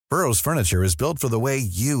Burrow's furniture is built for the way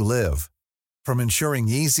you live. From ensuring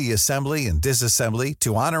easy assembly and disassembly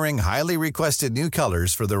to honoring highly requested new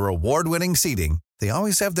colors for their award-winning seating, they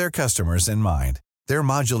always have their customers in mind. Their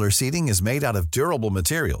modular seating is made out of durable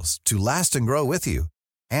materials to last and grow with you.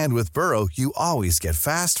 And with Burrow, you always get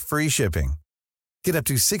fast, free shipping. Get up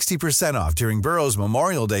to 60% off during Burrow's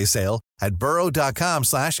Memorial Day sale at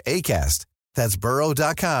burrow.com/ACAST. That's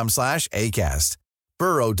burrow.com/ACAST.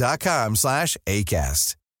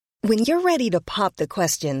 burrow.com/ACAST. When you're ready to pop the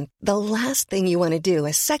question, the last thing you want to do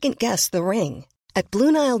is second-guess the ring. At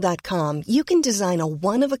BlueNile.com, you can design a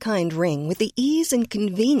one-of-a-kind ring with the ease and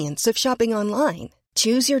convenience of shopping online.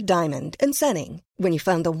 Choose your diamond and setting. When you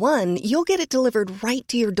find the one, you'll get it delivered right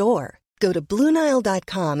to your door. Go to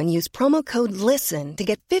BlueNile.com and use promo code LISTEN to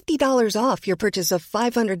get $50 off your purchase of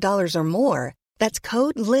 $500 or more. That's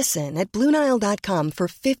code LISTEN at BlueNile.com for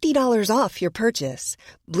 $50 off your purchase.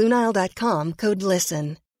 BlueNile.com, code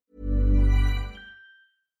LISTEN.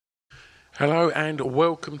 Hello and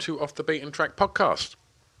welcome to Off the Beaten Track podcast.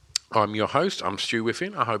 I'm your host, I'm Stu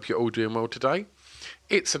Whiffin. I hope you're all doing well today.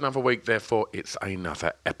 It's another week, therefore it's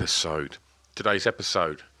another episode. Today's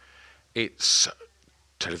episode, it's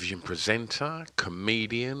television presenter,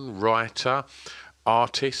 comedian, writer,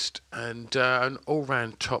 artist, and an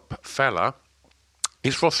all-round top fella.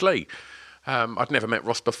 It's Ross Lee. I'd never met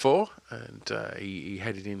Ross before, and he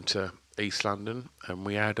headed into East London, and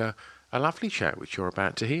we had a lovely chat, which you're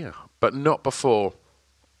about to hear. But not before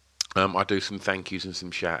I do some thank yous and some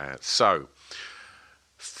shout-outs. So,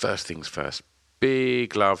 first things first.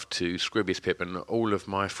 Big love to Scroobius Pip and all of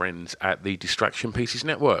my friends at the Distraction Pieces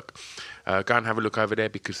Network. Go and have a look over there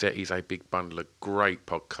because there is a big bundle of great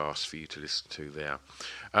podcasts for you to listen to there.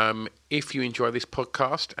 If you enjoy this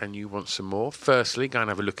podcast and you want some more, firstly, go and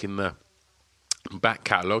have a look in the back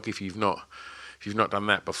catalogue if you've not done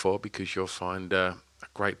that before, because you'll find a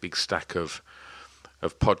great big stack of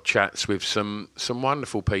pod chats with some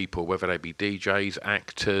wonderful people, whether they be DJs,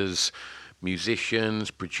 actors, musicians,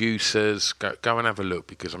 producers. Go and have a look,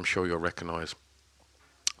 because I'm sure you'll recognise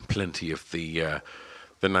plenty of the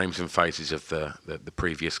names and faces of the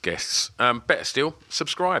previous guests. Better still,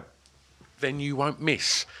 subscribe. Then you won't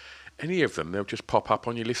miss any of them. They'll just pop up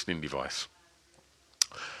on your listening device.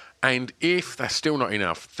 And if that's still not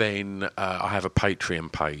enough, then I have a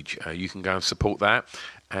Patreon page. You can go and support that.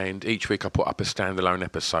 And each week I put up a standalone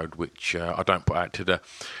episode, which I don't put out to the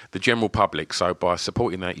general public. So by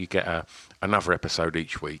supporting that, you get another episode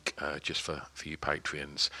each week, just for you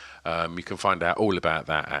Patreons. You can find out all about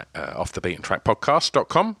that at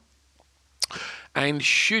offthebeatentrackpodcast.com. And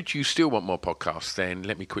should you still want more podcasts, then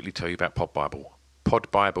let me quickly tell you about Pod Bible.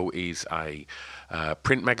 Pod Bible is a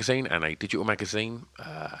print magazine and a digital magazine,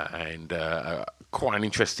 and quite an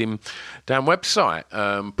interesting damn website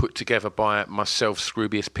put together by myself,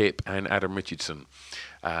 Scroobius Pip, and Adam Richardson.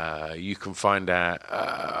 You can find out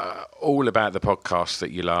all about the podcasts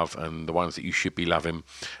that you love and the ones that you should be loving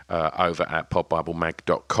over at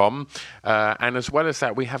podbiblemag.com. And as well as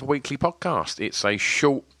that, we have a weekly podcast. It's a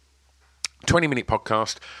short 20-minute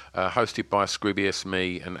podcast hosted by Scroobius,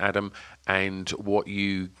 me, and Adam. And what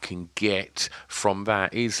you can get from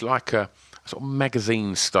that is like a sort of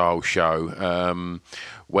magazine-style show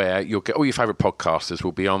where you'll get all your favourite podcasters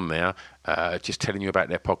will be on there, just telling you about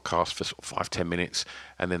their podcast for sort of 5-10 minutes,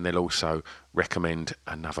 and then they'll also recommend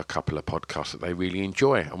another couple of podcasts that they really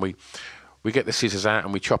enjoy. And we get the scissors out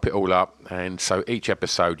and we chop it all up, and so each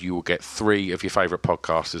episode you will get 3 of your favourite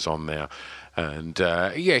podcasters on there. And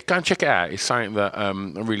go and check it out. It's something that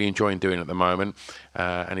I'm really enjoying doing at the moment,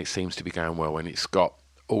 and it seems to be going well. And it's got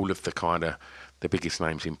all of the biggest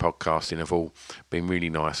names in podcasting have all been really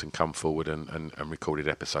nice and come forward and recorded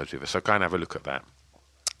episodes with us. So go and have a look at that.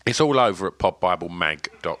 It's all over at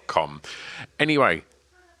podbiblemag.com. Anyway,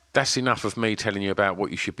 that's enough of me telling you about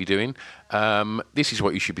what you should be doing. This is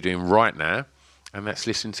what you should be doing right now, and that's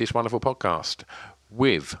listening to this wonderful podcast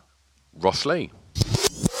with Ross Lee.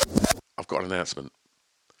 I've got an announcement.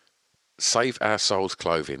 Save Our Souls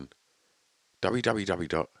Clothing.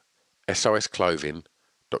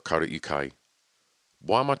 www.sosclothing.co.uk.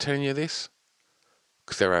 Why am I telling you this?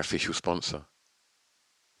 Because they're our official sponsor.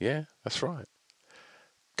 Yeah, that's right.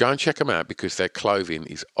 Go and check them out, because their clothing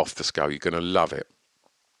is off the scale. You're going to love it.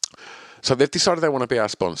 So they've decided they want to be our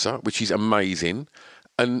sponsor, which is amazing.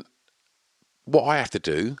 And what I have to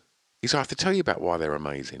do is I have to tell you about why they're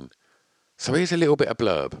amazing. So here's a little bit of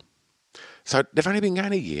blurb. So they've only been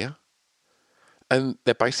going a year, and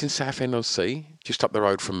they're based in Southend-on-Sea, just up the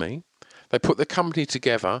road from me. They put the company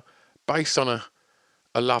together based on a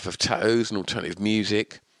love of tattoos and alternative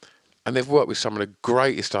music, and they've worked with some of the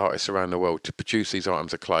greatest artists around the world to produce these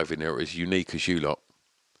items of clothing that are as unique as you lot.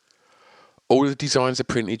 All of the designs are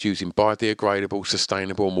printed using biodegradable,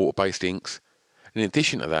 sustainable and water-based inks. In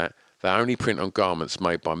addition to that, they only print on garments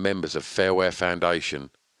made by members of Fair Wear Foundation.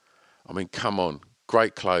 I mean, come on,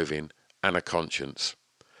 great clothing and a conscience.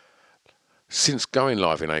 Since going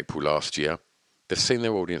live in April last year, they've seen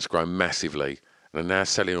their audience grow massively and are now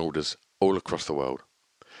selling orders all across the world.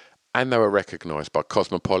 And they were recognised by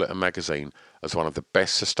Cosmopolitan magazine as one of the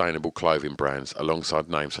best sustainable clothing brands alongside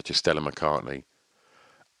names such as Stella McCartney.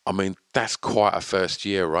 I mean, that's quite a first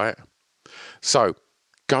year, right? So,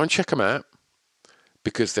 go and check them out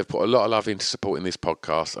because they've put a lot of love into supporting this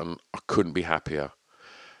podcast and I couldn't be happier.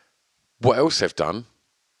 What else they've done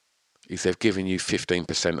is they've given you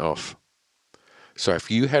 15% off. So if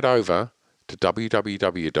you head over to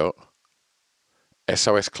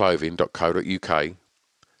www.sosclothing.co.uk,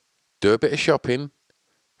 do a bit of shopping,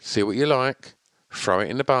 see what you like, throw it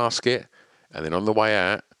in the basket, and then on the way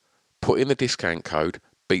out, put in the discount code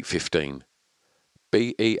BEAT15,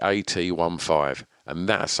 BEAT15, and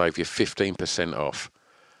that'll save you 15% off.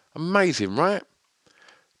 Amazing, right?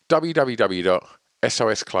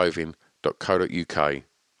 www.sosclothing.co.uk,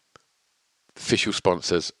 official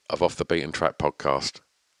sponsors of Off the Beaten Track podcast.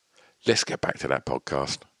 Let's get back to that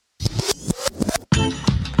podcast.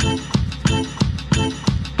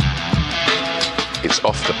 It's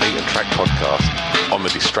Off the Beaten Track podcast on the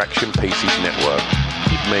Distraction Pieces Network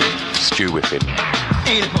with me, Stu Whiffin.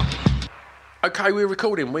 Okay, we're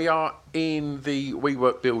recording. We are in the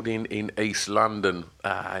WeWork building in East London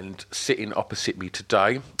and sitting opposite me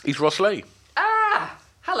today is Ross Lee.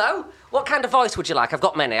 Hello. What kind of voice would you like? I've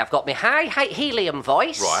got many. I've got my high helium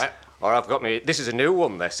voice. Right. Or I've got this is a new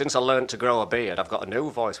one, this. Since I learned to grow a beard, I've got a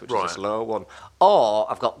new voice, which is a slow one.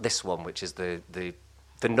 Or I've got this one, which is the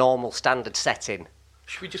normal standard setting.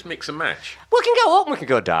 Should we just mix and match? We can go up, we can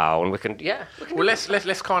go down, we can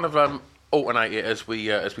let's kind of alternate it as we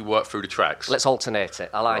work through the tracks. Let's alternate it.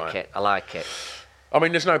 I like it. I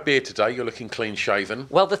mean, there's no beard today. You're looking clean shaven.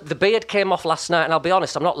 Well, the beard came off last night, and I'll be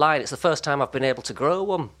honest, I'm not lying. It's the first time I've been able to grow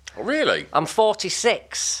one. Oh, really? I'm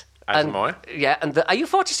 46. As am I. Yeah, and are you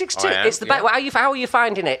 46 too? I am, It's the back. How are you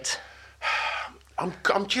finding it?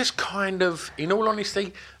 I'm just kind of, in all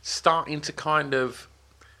honesty, starting to kind of,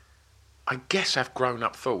 I guess, have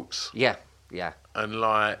grown-up thoughts. Yeah. And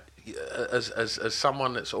like, as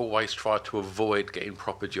someone that's always tried to avoid getting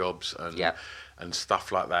proper jobs and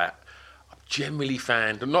stuff like that, I've generally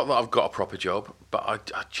found, not that I've got a proper job,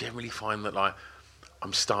 but I generally find that like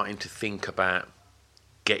I'm starting to think about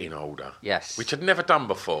getting older. Yes. Which I'd never done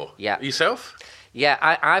before. Yeah. Yourself? Yeah,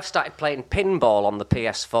 I've started playing pinball on the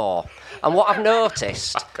PS4. And what I've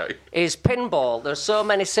noticed is pinball, there's so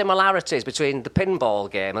many similarities between the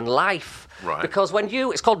pinball game and life. Right. Because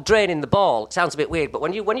it's called draining the ball. It sounds a bit weird, but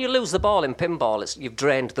when you lose the ball in pinball, you've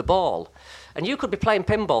drained the ball. And you could be playing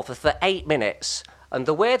pinball for 8 minutes, and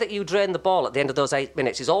the way that you drain the ball at the end of those 8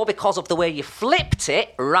 minutes is all because of the way you flipped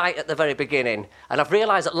it right at the very beginning. And I've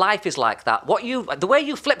realised that life is like that. The way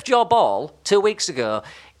you flipped your ball 2 weeks ago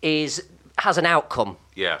has an outcome.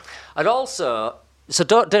 Yeah. And also, so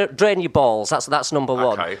don't drain your balls. That's number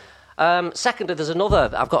one. Okay. Secondly,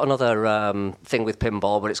 I've got another thing with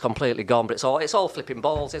pinball, but it's completely gone. But it's all flipping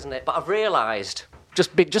balls, isn't it? But I've realised,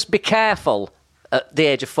 just be careful at the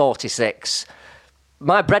age of 46.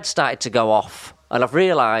 My bread started to go off. And I've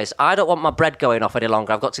realised I don't want my bread going off any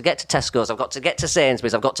longer. I've got to get to Tesco's, I've got to get to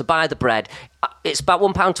Sainsbury's, I've got to buy the bread. It's about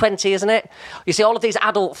 £1.20, isn't it? You see, all of these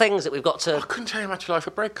adult things that we've got to... I couldn't tell you how much a loaf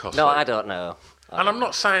of bread costs. No, I don't know. And I'm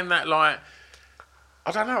not saying that like...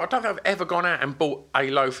 I don't know. I don't think I've ever gone out and bought a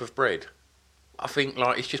loaf of bread. I think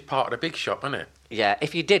like it's just part of the big shop, isn't it? Yeah,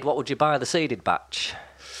 if you did, what would you buy? The seeded batch?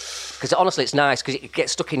 Because honestly, it's nice because it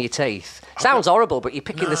gets stuck in your teeth. Sounds horrible, but you're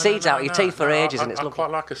picking the seeds out of your teeth for ages, and it's lovely. I quite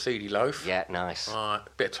like a seedy loaf. Yeah, nice. A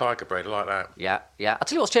bit of tiger bread, I like that. Yeah. I'll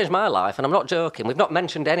tell you what's changed my life, and I'm not joking. We've not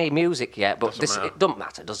mentioned any music yet, but it doesn't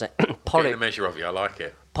matter, does it? Porridge. Getting a measure of you, I like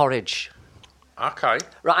it. Porridge. Okay.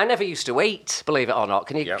 Right, I never used to eat, believe it or not.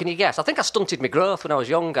 Can you guess? I think I stunted my growth when I was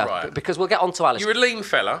younger. Right. Because we'll get on to Alice. You're a lean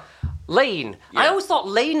fella. Lean? Yeah. I always thought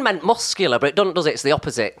lean meant muscular, but it doesn't, does it? It's the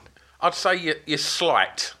opposite. I'd say you're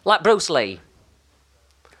slight. Like Bruce Lee.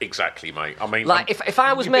 Exactly, mate. I mean, like if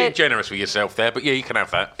I was you're being generous with yourself there, but yeah, you can have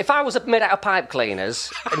that. If I was made out of pipe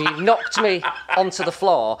cleaners and you knocked me onto the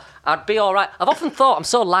floor, I'd be all right. I've often thought I'm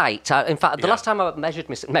so light. In fact, the last time I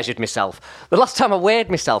measured myself, the last time I weighed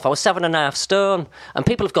myself, I was 7.5 stone, and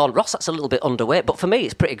people have gone, Ross, that's a little bit underweight, but for me,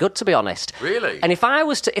 it's pretty good, to be honest. Really? And if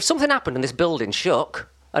something happened and this building shook,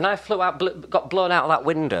 and I got blown out of that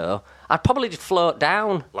window, I'd probably just float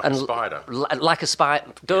down. Like a spider? Like a spider.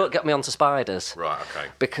 Don't get me onto spiders. Right, okay.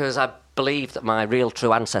 Because believe that my real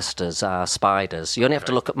true ancestors are spiders. You only have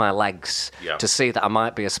to look at my legs to see that I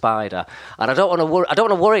might be a spider. And I don't want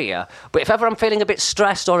to worry you, but if ever I'm feeling a bit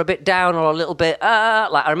stressed or a bit down or a little bit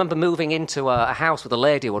like, I remember moving into a house with a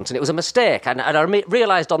lady once, and it was a mistake, and I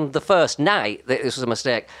realised on the first night that this was a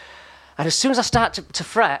mistake. And as soon as I start to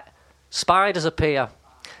fret, spiders appear.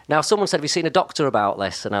 Now, someone said, have you seen a doctor about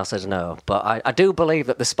this? And I said, no. But I do believe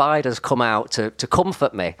that the spiders come out to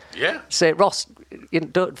comfort me. Yeah. Say, Ross,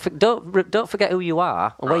 don't forget who you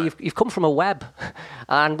are and where you've come from a web.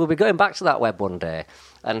 And we'll be going back to that web one day.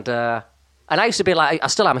 And I used to be like, I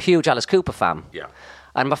still am a huge Alice Cooper fan. Yeah.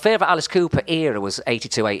 And my favourite Alice Cooper era was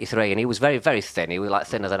 82, 83. And he was very, very thin. He was like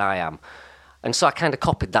thinner than I am. And so I kind of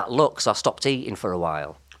copied that look. So I stopped eating for a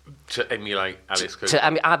while. To emulate Alice Cooper?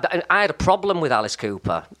 I had a problem with Alice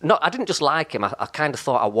Cooper. I didn't just like him. I kind of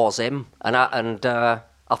thought I was him. And I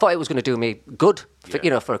thought it was going to do me good,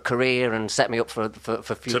 for a career and set me up for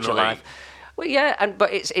future life. Well, yeah,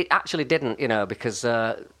 but it actually didn't, because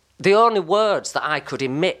the only words that I could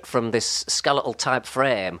emit from this skeletal type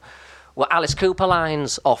frame were Alice Cooper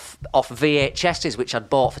lines off VHSs, which I'd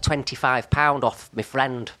bought for £25 off my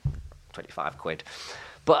friend. 25 quid.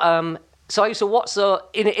 But so I used to watch,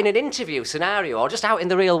 in an interview scenario or just out in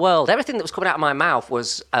the real world, everything that was coming out of my mouth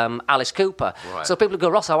was Alice Cooper. Right. So people would go,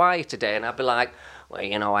 Ross, how are you today? And I'd be like,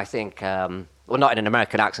 well, I think, well, not in an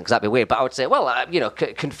American accent because that'd be weird, but I would say, well,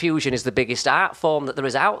 confusion is the biggest art form that there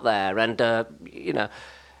is out there. And,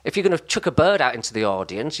 if you're going to chuck a bird out into the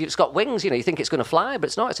audience, it's got wings, you think it's going to fly, but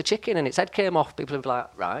it's not, it's a chicken and its head came off. People would be like,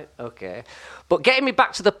 right, okay. But getting me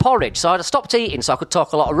back to the porridge, so I'd stopped eating so I could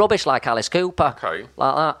talk a lot of rubbish like Alice Cooper. Okay.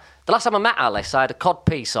 Like that. The last time I met Alice, I had a cod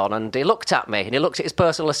piece on and he looked at me and he looked at his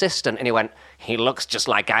personal assistant and he went, he looks just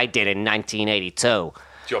like I did in 1982.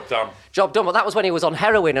 Job done. Job done, but that was when he was on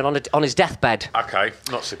heroin and on his deathbed. Okay,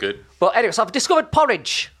 not so good. But anyway, so I've discovered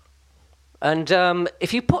porridge. And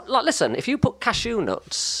if you put cashew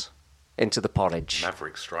nuts into the porridge.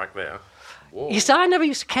 Maverick strike there. Whoa. You see, I never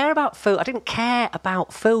used to care about food. I didn't care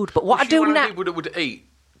about food. But what I do now... Was you one of the people that would eat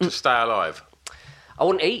to stay alive? I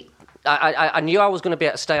wouldn't eat. I knew I was going to be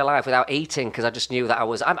able to stay alive without eating because I just knew that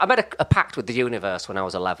I made a pact with the universe when I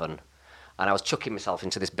was 11. And I was chucking myself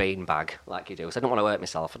into this bean bag, like you do. So I didn't want to hurt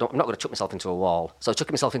myself. I'm not going to chuck myself into a wall. So I was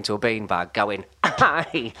chucking myself into a bean bag, going,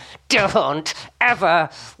 I don't ever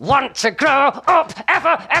want to grow up,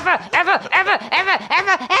 ever, ever, ever, ever, ever, ever,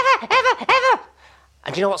 ever, ever, ever.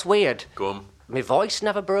 And you know what's weird? Go on. My voice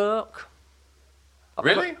never broke.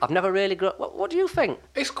 Really? I've never really grown... What do you think?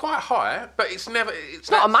 It's quite high, but it's never... It's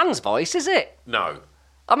not a man's voice, is it? No.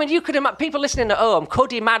 I mean, you could people listening at home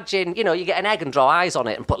could imagine, you get an egg and draw eyes on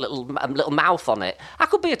it and put a little mouth on it. I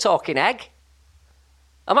could be a talking egg.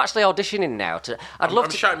 I'm actually auditioning now. I'm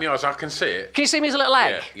showing my eyes, I can see it. Can you see me as a little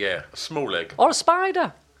egg? Yeah, a small egg. Or a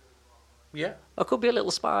spider. Yeah. I could be a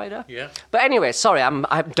little spider. Yeah. But anyway, sorry, I'm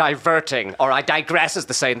diverting, or I digress, as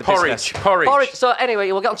they say in the business. Porridge. So anyway,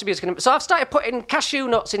 we'll get on to music. So I've started putting cashew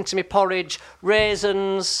nuts into my porridge,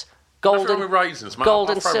 raisins, golden... Nothing wrong with raisins, mate.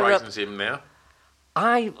 Golden I'll throw syrup. raisins in there.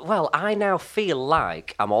 I now feel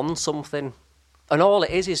like I'm on something, and all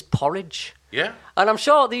it is porridge. Yeah. And I'm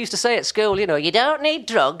sure they used to say at school, you don't need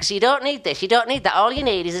drugs, you don't need this, you don't need that. All you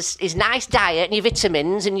need is nice diet and your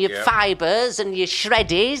vitamins and your fibres and your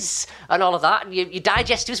shreddies and all of that, and your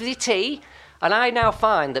digestives with your tea. And I now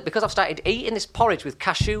find that because I've started eating this porridge with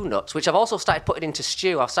cashew nuts, which I've also started putting into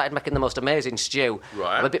stew, I've started making the most amazing stew.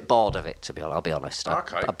 Right. I'm a bit bored of it, I'll be honest.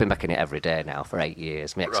 Okay. I've been making it every day now for 8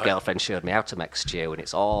 years. My ex-girlfriend showed me how to make stew, and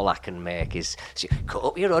it's all I can make is cut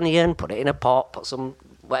up your onion, put it in a pot, put some...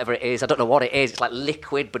 whatever it is, I don't know what it is. It's like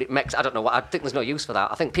liquid, but it makes... I don't know what... I think there's no use for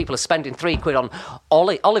that. I think people are spending £3 on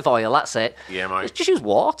olive oil, that's it. Yeah, mate. Just use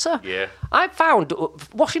water. Yeah. I found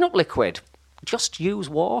washing up liquid, just use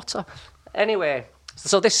water. Anyway,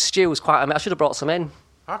 so this stew is quite... I should have brought some in.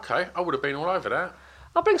 Okay, I would have been all over that.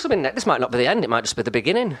 I'll bring some in next. This might not be the end, it might just be the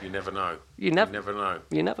beginning. You never know. You never know.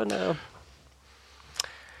 You never know.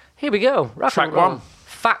 Here we go. Track one.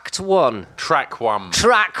 Fact one. Track one.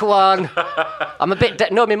 I'm a bit...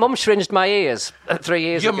 No, my mum syringed my ears 3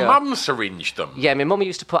 years ago. Your mum syringed them? Yeah, my mum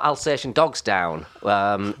used to put Alsatian dogs down.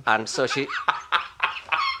 And so she...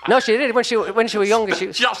 No, she did. When she was younger,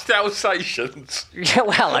 she... Just Alsatians? Yeah,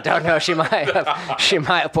 well, I don't know. She might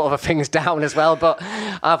have put other things down as well, but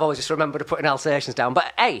I've always just remembered her putting Alsatians down.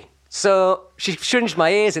 But, hey... So she syringed my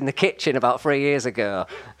ears in the kitchen about 3 years ago.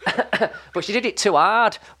 But she did it too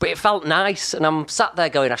hard, but it felt nice. And I'm sat there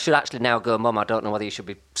going, I should actually now go, Mum, I don't know whether you should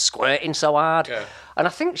be squirting so hard. Yeah. And I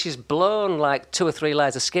think she's blown like 2 or 3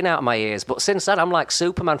 layers of skin out of my ears. But since then, I'm like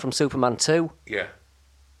Superman from Superman 2. Yeah.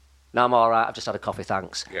 No, I'm all right. I've just had a coffee,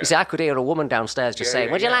 thanks. Yeah. You see, I could hear a woman downstairs just saying,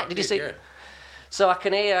 "What'd you like? Did you see?" Yeah. So I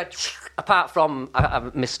can hear, apart from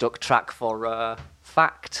a mistook track for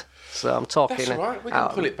Fact. So I'm talking. That's all right. We can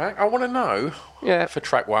pull it back. I want to know, for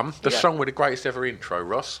track one, the song with the greatest ever intro,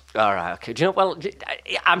 Ross. All right, okay. Do you know, well,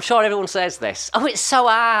 I'm sure everyone says this. Oh, it's so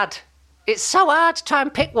hard. It's so hard to try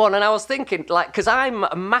and pick one. And I was thinking, because I'm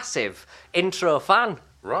a massive intro fan.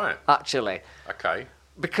 Right. Actually. Okay.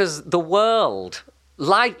 Because the world,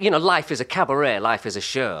 life is a cabaret, life is a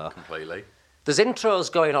show. Completely. There's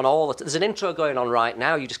intros going on there's an intro going on right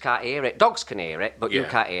now, you just can't hear it. Dogs can hear it, but you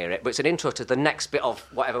can't hear it. But it's an intro to the next bit of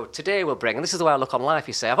whatever today we'll bring. And this is the way I look on life,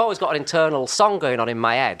 you see. I've always got an internal song going on in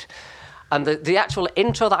my head. And the actual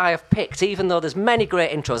intro that I have picked, even though there's many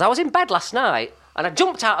great intros, I was in bed last night, and I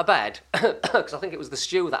jumped out of bed, because I think it was the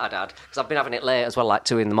stew that I'd had, because I've been having it late as well, like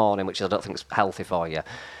 2 a.m, which I don't think is healthy for you.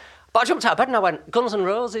 But I jumped out of bed and I went, Guns N'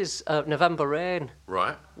 Roses, November Rain.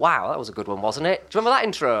 Right. Wow, that was a good one, wasn't it? Do you remember that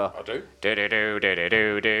intro? I do.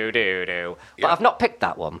 Do-do-do-do-do-do-do-do. But I've not picked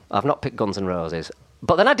that one. I've not picked Guns N' Roses.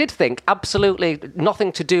 But then I did think, absolutely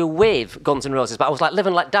nothing to do with Guns N' Roses, but I was like, Live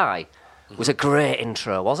and Let Die was a great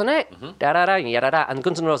intro, wasn't it? Da-da-da, ya-da-da. And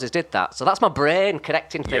Guns N' Roses did that. So that's my brain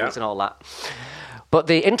connecting things and all that. But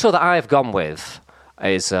the intro that I've gone with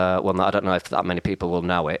is one that I don't know if that many people will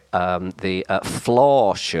know it. The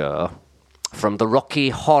Floor Show from the Rocky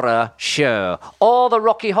Horror Show or the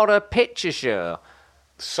Rocky Horror Picture Show.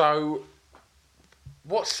 So,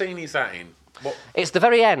 what scene is that in? It's the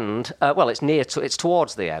very end. It's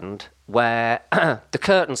towards the end where the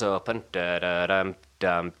curtains open. Da-da-dum,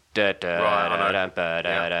 dum, da-da-da-dum,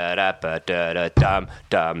 ba-da-da-da-ba-da-da-dum,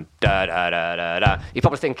 dum, da-da-da-da-da. You're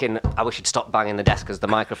probably thinking, I wish you'd stop banging the desk because the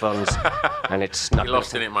microphone's... and it's not... You're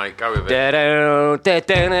lost in it, mate. Go with it.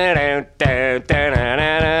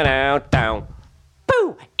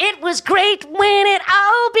 Boo! It was great when it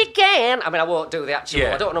all began. I mean, I won't do the actual...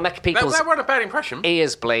 Yeah. I don't want to make people's... That wasn't a bad impression.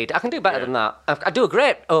 Ears bleed. I can do better than that. I do a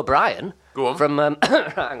great O'Brien. Go on. From...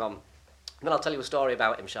 hang on. Then I'll tell you a story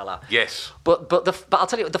about him, shall I? Yes. But I'll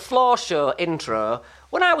tell you, the Floor Show intro,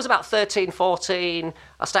 when I was about 13, 14,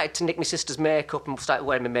 I started to nick my sister's makeup and started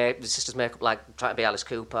wearing my sister's makeup, like trying to be Alice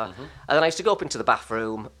Cooper. Mm-hmm. And then I used to go up into the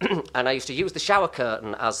bathroom and I used to use the shower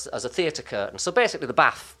curtain as a theatre curtain. So basically the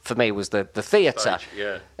bath, for me, was the theatre.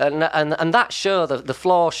 Yeah. And that show, the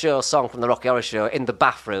Floor Show song from the Rocky Horror Show in the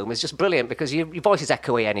bathroom is just brilliant because your voice is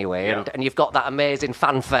echoey anyway and you've got that amazing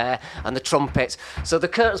fanfare and the trumpets. So the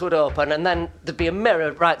curtains would open and then there'd be a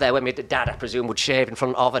mirror right there where my dad, I presume, would shave in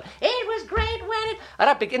front of it. It was great when it... And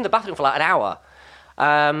I'd be in the bathroom for like an hour.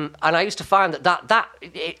 And I used to find that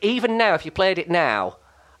even now, if you played it now,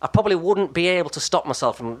 I probably wouldn't be able to stop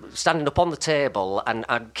myself from standing up on the table and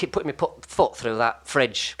keep putting my foot through that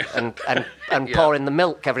fridge and pouring the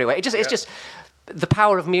milk everywhere. It's just the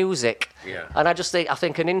power of music. Yeah. And I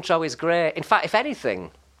think an intro is great. In fact, if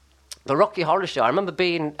anything, the Rocky Horror Show, I remember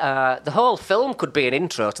being... the whole film could be an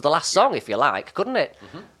intro to the last song, if you like, couldn't it?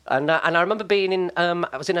 Mm-hmm. And I remember being in...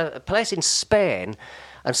 I was in a place in Spain,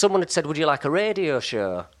 and someone had said, would you like a radio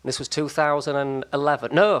show? And this was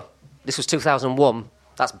 2011. No, this was 2001.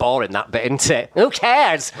 That's boring, that bit, isn't it? Who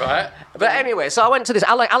cares? Right. But anyway, so I went to this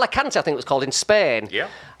Alicante, I think it was called, in Spain. Yeah.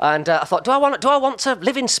 And I thought, do I want to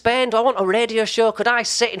live in Spain? Do I want a radio show? Could I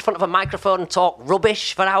sit in front of a microphone and talk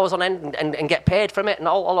rubbish for hours on end and get paid from it and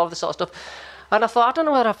all of this sort of stuff? And I thought, I don't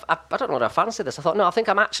know whether I fancy this. I thought, no, I think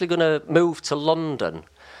I'm actually going to move to London.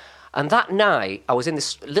 And that night, I was in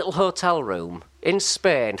this little hotel room in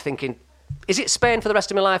Spain thinking, is it Spain for the rest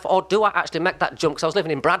of my life, or do I actually make that jump? Because I was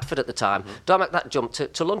living in Bradford at the time. Mm-hmm. Do I make that jump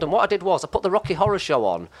to London? What I did was I put the Rocky Horror Show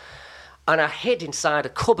on, and I hid inside a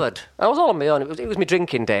cupboard. I was all on my own. It was my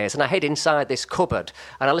drinking days, and I hid inside this cupboard,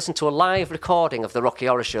 and I listened to a live recording of the Rocky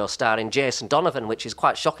Horror Show starring Jason Donovan, which is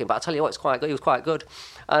quite shocking, but I tell you what, it's quite good. He was quite good.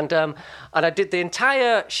 And I did the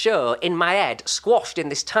entire show in my head, squashed in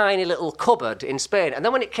this tiny little cupboard in Spain. And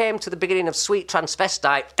then when it came to the beginning of Sweet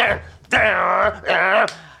Transvestite,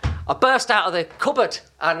 I burst out of the cupboard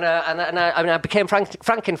and I became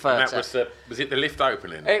Frankenfurter. And that was it the lift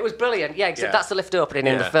opening? It was brilliant, yeah. That's the lift opening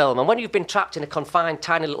in the film. And when you've been trapped in a confined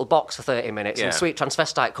tiny little box for 30 minutes and Sweet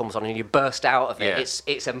Transvestite comes on and you burst out of it,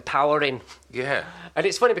 it's empowering. Yeah. And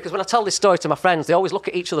it's funny because when I tell this story to my friends, they always look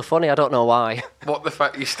at each other funny. I don't know why. What, the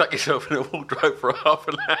fact you stuck yourself in a wardrobe for half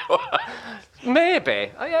an hour?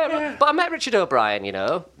 Maybe. Oh, yeah. But I met Richard O'Brien, you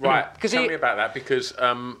know. Right. Tell me about that because...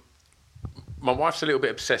 my wife's a little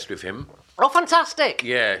bit obsessed with him. Oh, fantastic!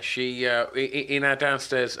 Yeah, she in our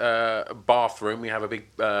downstairs bathroom we have a big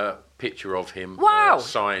picture of him. Wow!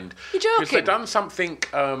 Signed. You're joking? Because they've done something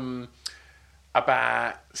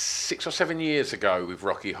about 6 or 7 years ago with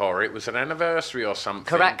Rocky Horror. It was an anniversary or something.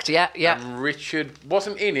 Correct, yeah. And Richard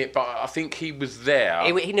wasn't in it, but I think he was there.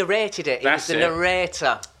 He narrated it. He was the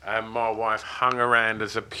narrator. And my wife hung around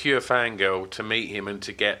as a pure fangirl to meet him and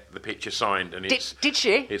to get the picture signed. And did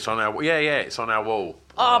she? It's on our it's on our wall.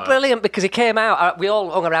 Oh, brilliant! Because he came out. We all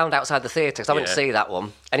hung around outside the theatre because I went to see that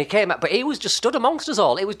one. And he came out, but he was just stood amongst us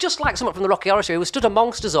all. It was just like something from the Rocky Horror Show. He was stood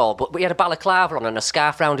amongst us all, but he had a balaclava on and a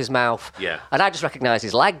scarf round his mouth. Yeah. And I just recognised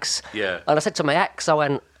his legs. Yeah. And I said to my ex, I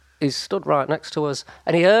went, he's stood right next to us,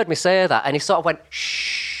 and he heard me say that, and he sort of went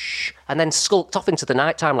shh, and then skulked off into the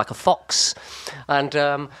night time like a fox. And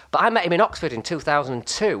but I met him in Oxford in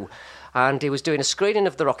 2002, and he was doing a screening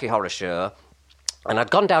of the Rocky Horror Show. And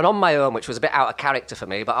I'd gone down on my own, which was a bit out of character for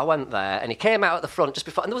me, but I went there, and he came out at the front just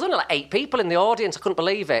before, and there was only like 8 people in the audience. I couldn't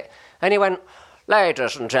believe it. And he went,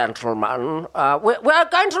 "Ladies and gentlemen, we're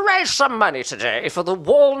going to raise some money today for the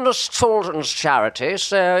Walnut Children's Charity,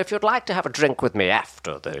 so if you'd like to have a drink with me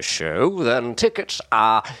after the show, then tickets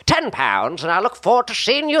are £10, and I look forward to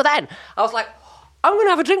seeing you then." I was like, I'm going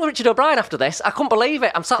to have a drink with Richard O'Brien after this. I couldn't believe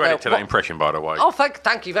it. I'm sat Credit there. to that impression, by the way. Oh,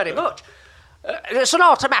 thank you very much. It's an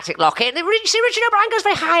automatic lock-in. You see, Richard O'Brien goes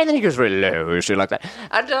very high and then he goes very low, you see, like that.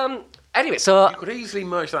 And anyway, so... You could easily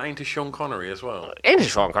merge that into Sean Connery as well. Into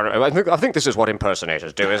Sean Connery. I think this is what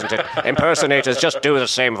impersonators do, isn't it? Impersonators just do the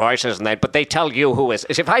same voices, but they tell you who is...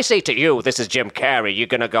 If I say to you, this is Jim Carrey, you're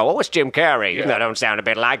going to go, oh, it's Jim Carrey. Yeah. Even though I don't sound a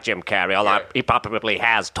bit like Jim Carrey, although he probably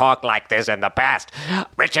has talked like this in the past.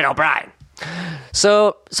 Richard O'Brien.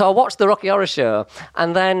 So I watched the Rocky Horror Show,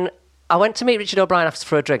 and then... I went to meet Richard O'Brien after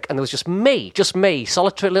for a drink, and there was just me,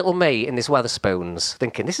 solitary little me in this Wetherspoons,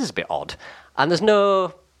 thinking, this is a bit odd. And there's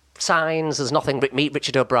no signs, there's nothing, meet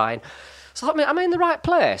Richard O'Brien. So I thought, am I in the right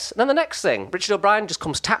place? And then the next thing, Richard O'Brien just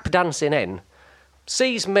comes tap dancing in,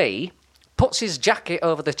 sees me, puts his jacket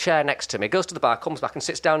over the chair next to me, goes to the bar, comes back and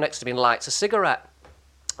sits down next to me and lights a cigarette.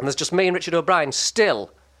 And there's just me and Richard O'Brien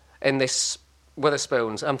still in this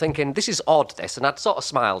Wetherspoons. I'm thinking, this is odd, this, and I'd sort of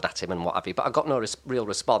smiled at him and what have you, but I got no real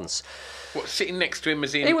response. What, sitting next to him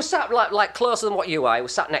as in... He was sat like closer than what you are. He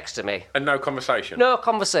was sat next to me. And no conversation? No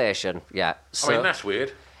conversation, yeah. So, I mean, that's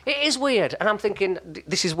weird. It is weird, and I'm thinking,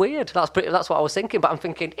 this is weird. That's what I was thinking, but I'm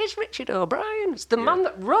thinking, it's Richard O'Brien. It's the man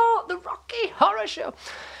that wrote the Rocky Horror Show.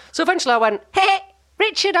 So eventually I went, hey,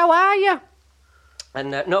 Richard, how are you?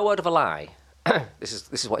 And no word of a lie. This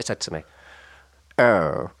is what he said to me.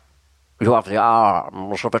 Oh... You have the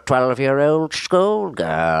arms of a 12-year-old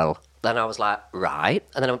schoolgirl. Then I was like, right.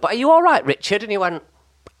 And then I went, but are you all right, Richard? And he went,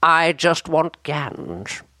 I just want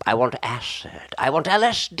ganj. I want acid. I want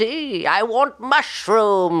LSD. I want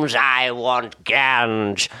mushrooms. I want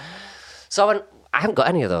ganj. So I went, I haven't got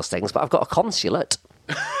any of those things, but I've got a consulate.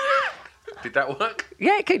 Did that work?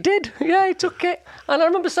 Yeah, it did. Yeah, he took it. And I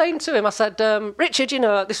remember saying to him, I said, Richard,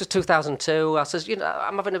 this was 2002. I says,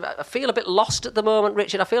 I feel a bit lost at the moment,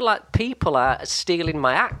 Richard. I feel like people are stealing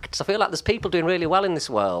my acts. I feel like there's people doing really well in this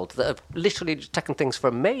world that have literally just taken things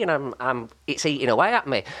from me, and it's eating away at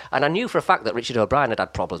me. And I knew for a fact that Richard O'Brien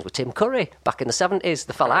had problems with Tim Curry back in the 70s.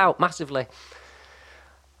 They fell out massively.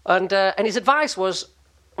 And his advice was,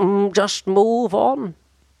 just move on.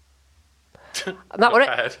 And that was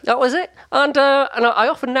it. That was it. And I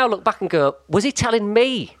often now look back and go, was he telling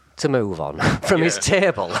me to move on from his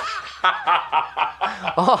table?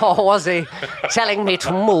 Or was he telling me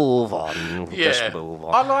to move on? Just move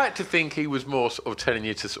on. I like to think he was more sort of telling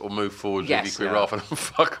you to sort of move forward with your career rather than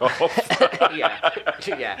fuck off.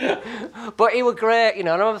 yeah. But he was great, and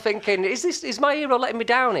I remember thinking, is my hero letting me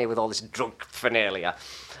down here with all this drug finalia?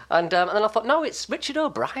 And then I thought, no, it's Richard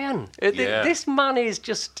O'Brien. This man is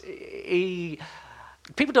just...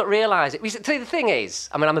 People don't realise it. See, the thing is,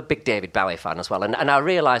 I'm a big David Bowie fan as well, and I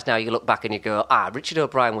realise now, you look back and you go, Richard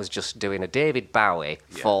O'Brien was just doing a David Bowie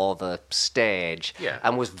for the stage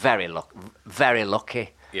and was very lucky.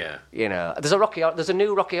 Yeah. There's a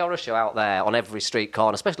new Rocky Horror Show out there on every street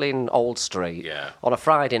corner, especially in Old Street. Yeah. On a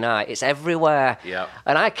Friday night. It's everywhere. Yeah.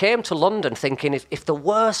 And I came to London thinking, if the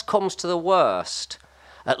worst comes to the worst...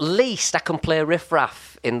 At least I can play Riff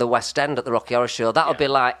Raff in the West End at the Rocky Horror Show. That'll be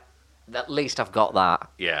like, at least I've got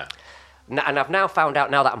that. Yeah. And I've now found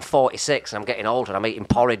out now that I'm 46 and I'm getting older and I'm eating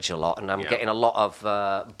porridge a lot and I'm getting a lot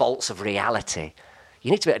of bolts of reality.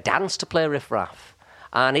 You need to be able to dance to play Riff Raff.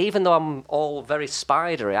 And even though I'm all very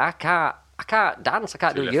spidery, I can't dance. I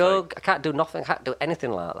can't do yoga. I can't do nothing. I can't do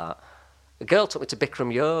anything like that. A girl took me to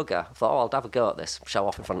Bikram yoga. I thought, I'll have a go at this. Show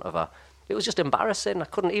off in front of her. It was just embarrassing. I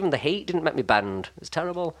couldn't, even the heat didn't make me bend. It was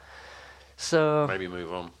terrible. So... Maybe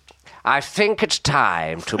move on. I think it's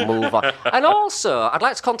time to move on. And also, I'd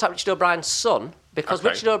like to contact Richard O'Brien's son, because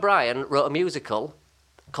Richard O'Brien wrote a musical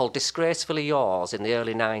called Disgracefully Yours in the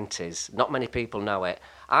early 90s. Not many people know it.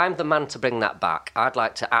 I'm the man to bring that back. I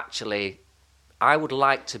would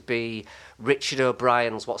like to be Richard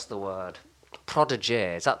O'Brien's, what's the word?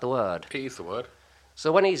 Protege, is that the word? It is the word.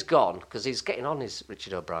 So when he's gone, because he's getting on his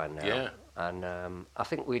Richard O'Brien now, Yeah. and I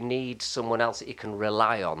think we need someone else that you can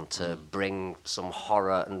rely on to bring some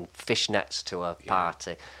horror and fishnets to a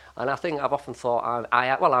party. And I think I've often thought,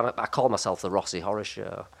 I call myself the Rossi Horror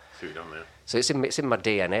Show. See what you've done there. So it's in my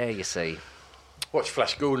DNA, you see. Watch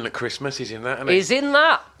Flash Gordon at Christmas. He's in that, isn't he? He's in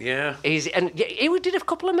that. Yeah. He did a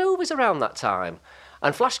couple of movies around that time.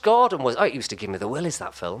 And Flash Gordon it used to give me the willies,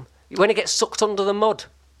 that film. When he gets sucked under the mud.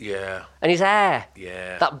 Yeah. And his hair.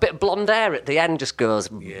 Yeah. That bit of blonde hair at the end just goes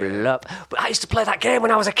blup. But I used to play that game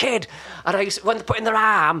when I was a kid. And when they're putting their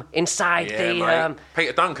arm inside mate.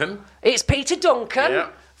 Peter Duncan. It's Peter Duncan. Yeah.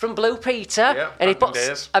 From Blue Peter, Yeah, and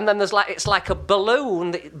Dares. and then there's it's like a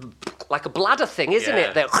balloon, like a bladder thing, isn't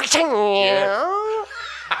it? That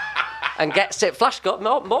and gets it. Flash got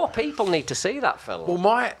more people need to see that film. Well,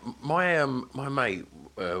 my mate,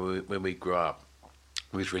 when we grew up,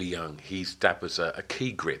 he was really young. His dad was a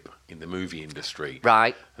key grip in the movie industry,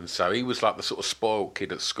 Right. And so he was like the sort of spoiled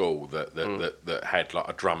kid at school that had like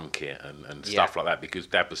a drum kit and stuff like that, because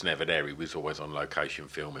Dad was never there. He was always on location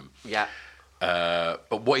filming. Yeah.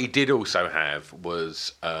 But what he did also have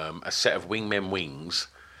was a set of wingmen wings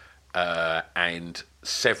and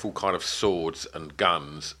several kind of swords and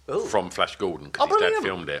guns from Flash Gordon, because his dad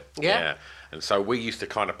filmed it. Yeah. And so we used to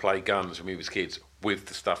kind of play guns when we was kids with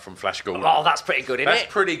the stuff from Flash Gordon. Oh, that's pretty good, isn't it?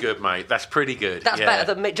 That's pretty good, mate. That's pretty good. That's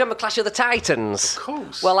better than... Do you remember Clash of the Titans? Of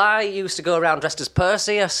course. Well, I used to go around dressed as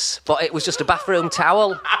Perseus, but it was just a bathroom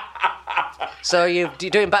towel. So you're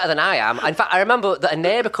doing better than I am. In fact, I remember that a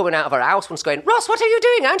neighbour coming out of her house once going, "Ross, what are you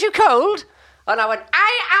doing? Aren't you cold?" And I went,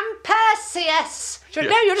 "I am Perseus." She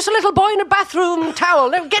went, "No, you're just a little boy in a bathroom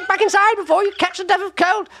towel. Now get back inside before you catch the death of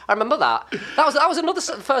cold." I remember that. That was another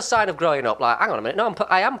first sign of growing up. Like, hang on a minute, no,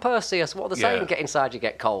 I am Perseus. What are they saying? Get inside, you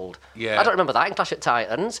get cold. Yeah. I don't remember that in Clash of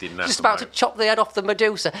Titans. Didn't Just happen, about to mate. chop the head off the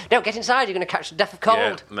Medusa. No, get inside, you're going to catch the death of cold.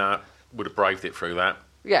 Yeah, no, would have braved it through that.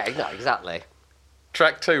 Yeah, no, exactly.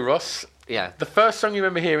 Track 2, Ross. Yeah. The first song you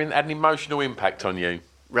remember hearing had an emotional impact on you.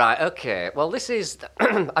 Right, okay. Well, this is...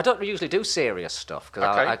 I don't usually do serious stuff,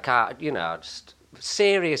 because Okay. I can't, just...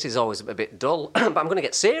 Serious is always a bit dull, but I'm going to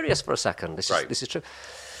get serious for a second. This is true.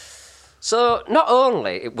 So, not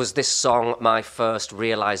only was this song my first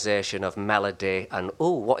realisation of melody and,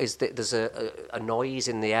 what is this? There's a noise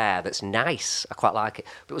in the air that's nice. I quite like it.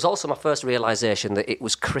 But it was also my first realisation that it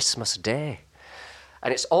was Christmas Day.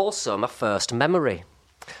 And it's also my first memory.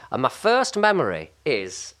 And my first memory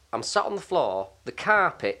is... I'm sat on the floor, the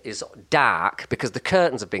carpet is dark because the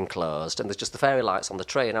curtains have been closed and there's just the fairy lights on the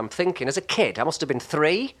tree, and I'm thinking, as a kid, I must have been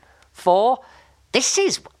 3, 4, this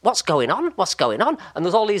is, what's going on? And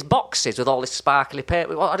there's all these boxes with all this sparkly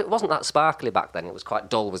paper. Well, it wasn't that sparkly back then, it was quite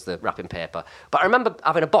dull was the wrapping paper. But I remember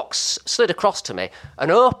having a box slid across to me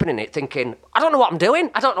and opening it thinking, I don't know what I'm doing,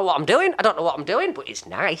 but it's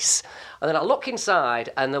nice. And then I look inside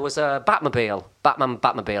and there was a Batmobile,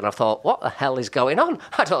 and I thought, what the hell is going on?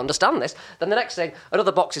 I don't understand this. Then the next thing,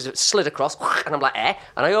 another box is slid across, and I'm like, And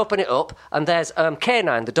I open it up, and there's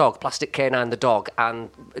K9 the dog, Plastic K9 the dog, and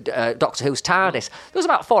Doctor Who's TARDIS. There was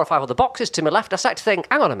about 4 or 5 other boxes to my left. I started to think,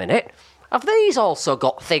 hang on a minute, have these also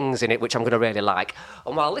got things in it which I'm going to really like?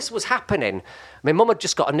 And while this was happening, my mum had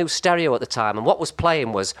just got a new stereo at the time, and what was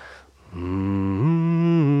playing was...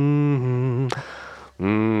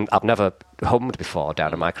 I've never hummed before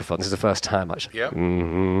down a microphone. This is the first time, actually. Yep.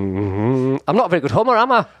 I'm not a very good hummer,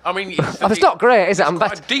 am I? I mean... It's not great, is it? I'm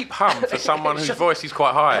quite a deep hum for someone whose voice is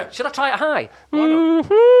quite high. Should I try it high? Why not?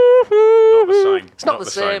 Not the same. It's not the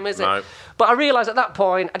same, is it? No. But I realised at that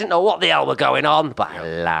point, I didn't know what the hell were going on, but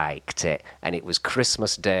I liked it. And it was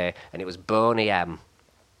Christmas Day, and it was Boney M.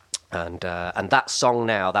 And that song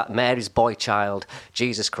now, that Mary's Boy Child,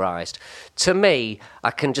 Jesus Christ, to me,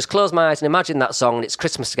 I can just close my eyes and imagine that song, and it's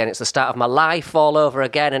Christmas again. It's the start of my life all over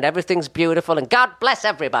again, and everything's beautiful, and God bless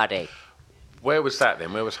everybody. Where was that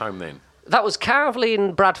then? Where was home then? That was Carvely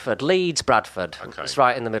in Bradford, Leeds, Bradford. Okay. It's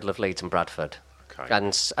right in the middle of Leeds and Bradford. Okay.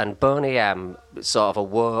 And Boney M sort of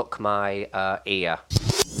awoke my ear.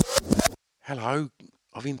 Hello,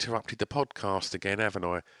 I've interrupted the podcast again, haven't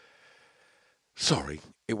I? Sorry,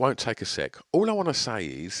 it won't take a sec. All I want to say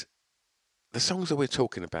is, the songs that we're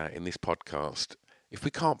talking about in this podcast, if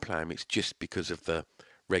we can't play them, it's just because of the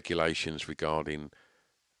regulations regarding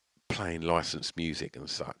playing licensed music and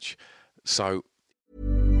such. So...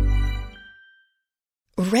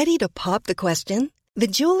 Ready to pop the question? The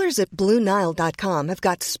jewelers at BlueNile.com have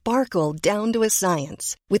got sparkle down to a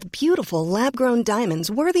science with beautiful lab-grown diamonds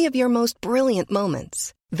worthy of your most brilliant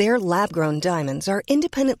moments. Their lab-grown diamonds are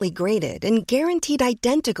independently graded and guaranteed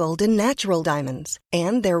identical to natural diamonds,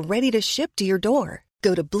 and they're ready to ship to your door.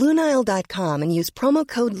 Go to BlueNile.com and use promo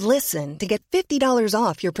code LISTEN to get $50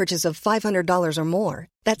 off your purchase of $500 or more.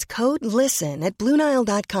 That's code LISTEN at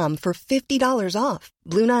BlueNile.com for $50 off.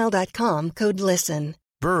 BlueNile.com, code LISTEN.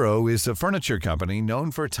 Burrow is a furniture company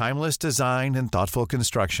known for timeless design and thoughtful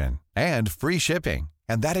construction, and free shipping,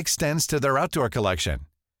 and that extends to their outdoor collection.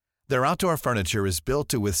 Their outdoor furniture is built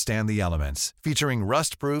to withstand the elements, featuring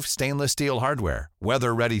rust-proof stainless steel hardware,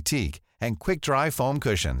 weather-ready teak, and quick-dry foam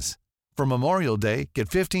cushions. For Memorial Day, get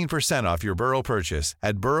 15% off your Burrow purchase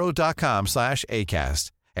at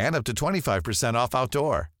burrow.com/ACAST and up to 25% off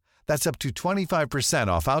outdoor. That's up to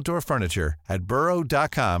 25% off outdoor furniture at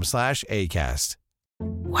burrow.com/ACAST.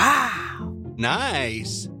 Wow.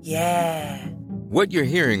 Nice. Yeah. What you're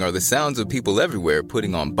hearing are the sounds of people everywhere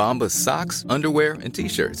putting on Bombas socks, underwear, and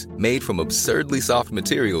T-shirts made from absurdly soft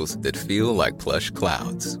materials that feel like plush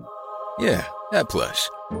clouds. Yeah, that plush.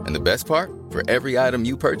 And the best part? For every item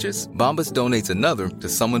you purchase, Bombas donates another to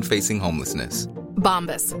someone facing homelessness.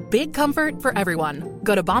 Bombas. Big comfort for everyone.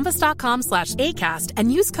 Go to bombas.com/ACAST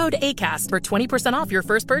and use code ACAST for 20% off your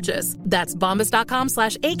first purchase. That's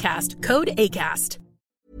bombas.com/ACAST. Code ACAST.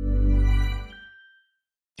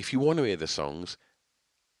 If you want to hear the songs,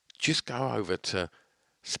 just go over to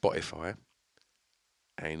Spotify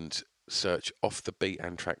and search Off the Beat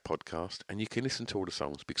and Track podcast, and you can listen to all the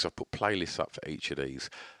songs because I've put playlists up for each of these.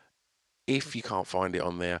 If you can't find it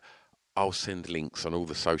on there, I'll send links on all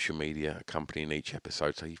the social media accompanying each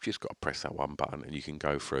episode, so you've just got to press that one button and you can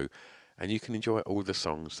go through and you can enjoy all the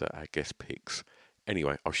songs that our guest picks.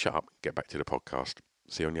 Anyway, I'll shut up and get back to the podcast.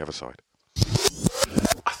 See you on the other side.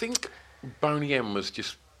 I think Boney M was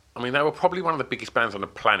just, I mean, they were probably one of the biggest bands on the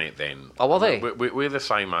planet then. Oh, were they? We're the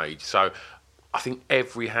same age, so I think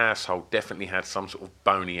every household definitely had some sort of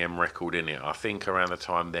Boney M record in it. I think around the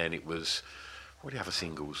time then it was, what do you have for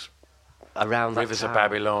singles? Around that Rivers time. of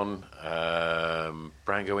Babylon,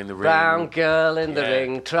 Brown Girl in the Ring. Brown Girl in the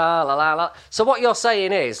Ring, tra-la-la-la. So what you're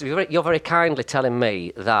saying is, you're very kindly telling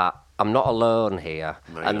me that I'm not alone here,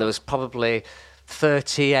 and there was probably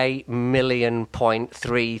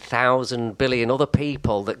 38,300,000 billion other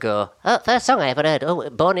people that go, oh, first song I ever heard, oh,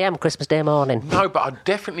 Boney M, Christmas Day morning. No, but I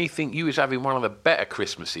definitely think you was having one of the better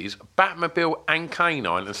Christmases, Batmobile and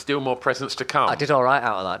Canine, and still more presents to come. I did all right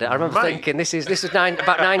out of that. I remember thinking, this is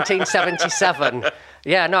about 1977.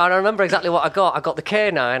 Yeah, no, I remember exactly what I got. I got the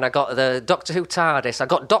Canine, I got the Doctor Who TARDIS, I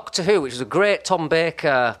got Doctor Who, which was a great Tom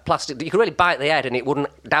Baker plastic that you could really bite the head and it wouldn't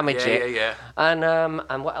damage it. Yeah.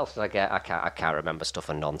 And what else did I get? I can't remember stuff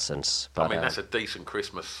and nonsense. But, I mean, that's a decent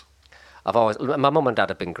Christmas. My mum and dad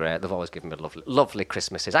have been great. They've always given me lovely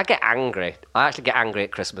Christmases. I get angry. I actually get angry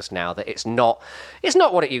at Christmas now that it's not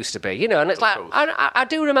what it used to be, you know. And it's like I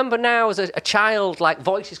do remember now as a child, like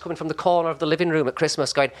voices coming from the corner of the living room at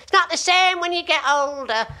Christmas, going, "It's not the same when you get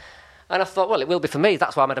older." And I thought, well, it will be for me.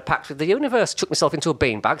 That's why I made a pact with the universe. Chucked myself into a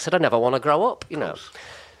beanbag. Said I never want to grow up, you know.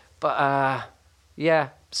 But yeah.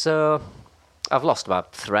 So I've lost my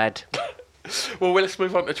thread. Well, let's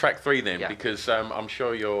move on to track 3 then, because I'm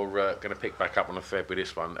sure you're going to pick back up on a thread with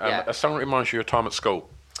this one. A song that reminds you of your time at school.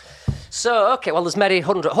 So, okay, well, there's many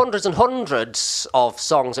hundreds and hundreds of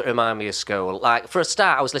songs that remind me of school. Like, for a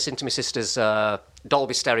start, I was listening to my sister's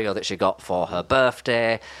Dolby Stereo that she got for her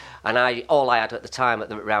birthday, and all I had at the time,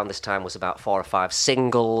 around this time, was about 4 or 5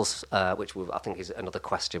 singles, which I think is another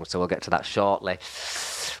question, so we'll get to that shortly.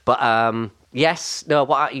 But, what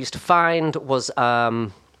I used to find was...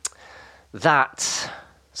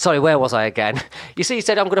 Sorry, where was I again? You see, you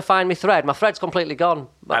said I'm going to find my thread. My thread's completely gone.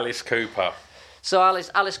 Alice Cooper. So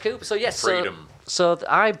Alice Cooper. So yes, Freedom. So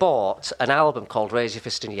I bought an album called Raise Your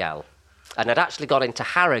Fist and Yell, and I'd actually gone into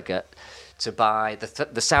Harrogate to buy the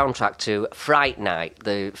soundtrack to Fright Night,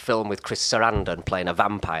 the film with Chris Sarandon playing a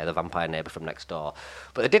vampire, the vampire neighbour from next door.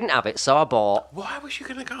 But they didn't have it, so I bought... Why was you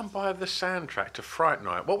going to go and buy the soundtrack to Fright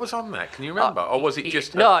Night? What was on that? Can you remember? Or was it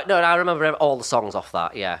just... No, I remember all the songs off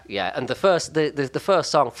that, yeah. And the first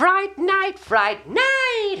song, Fright Night,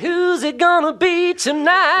 who's it gonna be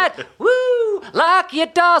tonight? Woo, lock your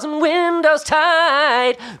doors and windows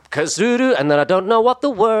tight. And then I don't know what the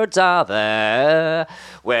words are there.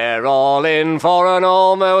 We're all in for an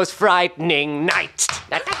almost frightening night.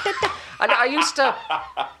 And I used to...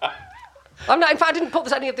 In fact, I didn't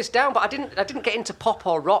put any of this down, but I didn't get into pop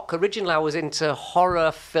or rock. Originally, I was into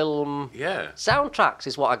horror film soundtracks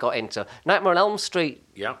is what I got into. Nightmare on Elm Street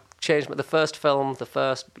changed me. The first film,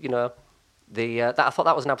 That I thought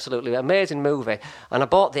that was an absolutely amazing movie, and I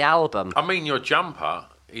bought the album. I mean, your jumper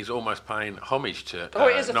is almost paying homage to it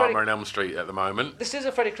is a Nightmare on Elm Street at the moment. This is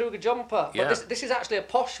a Freddy Krueger jumper, Yeah. but this is actually a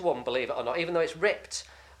posh one, believe it or not, even though it's ripped.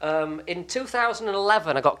 In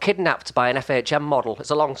 2011, I got kidnapped by an FHM model. It's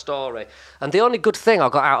a long story. And the only good thing I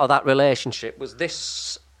got out of that relationship was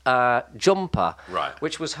this jumper, Right.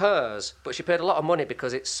 which was hers, but she paid a lot of money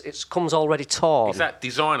because it comes already torn. Is that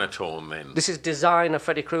designer torn then? This is designer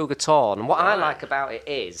Freddy Krueger torn. And what I Right. like about it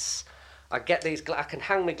is I get these. I can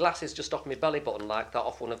hang my glasses just off my belly button like that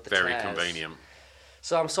off one of the Very chairs. convenient.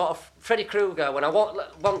 So I'm sort of Freddy Krueger when I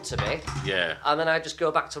want to be. Yeah. And then I just go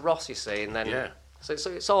back to Ross, you see, and then. Yeah. So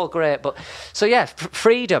it's all great, but so yeah,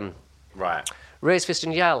 Freedom, Right. Raise Fist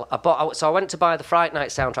and Yell. So I went to buy the Fright Night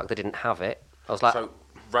soundtrack. They didn't have it. I was like, So,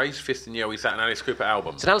 Raise Fist and Yell, is that an Alice Cooper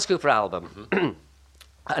album? it's an Alice Cooper album,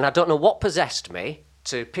 and I don't know what possessed me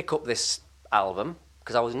to pick up this album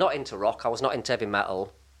because I was not into rock. I was not into heavy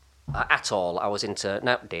metal at all. I was into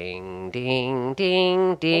ding ding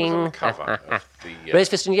ding ding. What was on the cover of the... Raise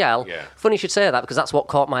Fist and Yell. Yeah. Funny you should say that because that's what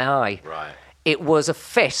caught my eye. Right. It was a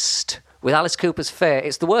fist with Alice Cooper's face.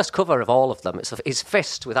 It's the worst cover of all of them. It's his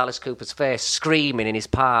fist with Alice Cooper's face screaming in his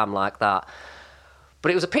palm like that.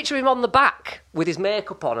 But it was a picture of him on the back with his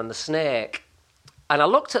makeup on and the snake. And I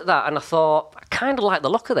looked at that and I thought, I kind of like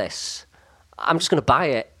the look of this. I'm just going to buy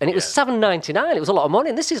it. And it was $7.99. It was a lot of money.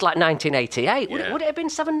 And this is like 1988. Yeah. Would it have been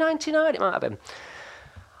 $7.99? It might have been.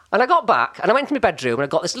 And I got back and I went into my bedroom and I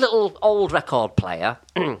got this little old record player.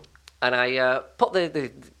 And I put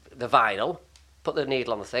the vinyl, put the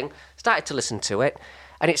needle on the thing, started to listen to it,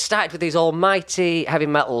 and it started with these almighty heavy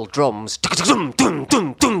metal drums.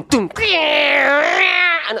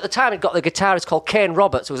 And at the time, he'd got the guitarist called Kane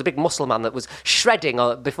Roberts, who was a big muscle man that was shredding.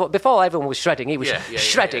 Before everyone was shredding, he was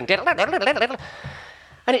shredding.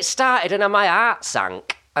 And it started, and my heart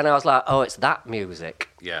sank, and I was like, "Oh, it's that music."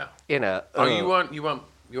 Yeah. You know. Oh, you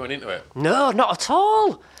weren't into it? No, not at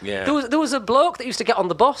all. Yeah. There was a bloke that used to get on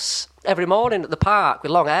the bus every morning at the park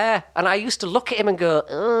with long hair, and I used to look at him and go,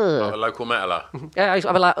 ugh. Like a local metaler? Yeah, I'd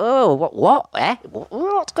be like, oh, what,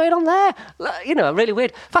 what's going on there? You know, really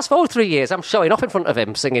weird. Fast forward 3 years, I'm showing up in front of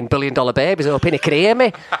him singing Billion Dollar Babies, hoping he could hear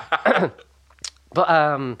me.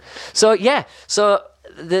 But, so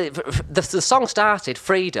the song started,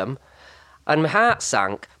 Freedom, and my heart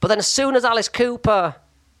sank. But then as soon as Alice Cooper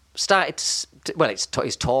started,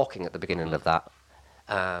 he's talking at the beginning of that.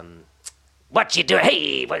 What you doing?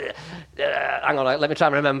 Hey, hang on, let me try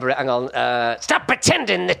and remember it. Hang on. Stop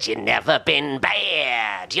pretending that you've never been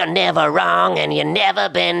bad. You're never wrong and you've never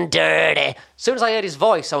been dirty. As soon as I heard his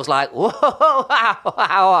voice, I was like, whoa,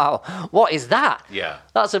 wow, what is that? Yeah.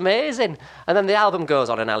 That's amazing. And then the album goes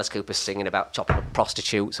on and Alice Cooper's singing about chopping up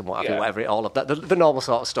prostitutes and whatever, all of that, the normal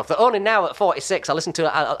sort of stuff. That only now at 46, I listen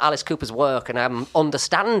to Alice Cooper's work and I'm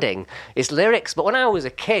understanding his lyrics. But when I was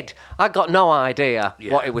a kid, I got no idea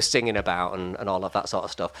what he was singing about and all of that sort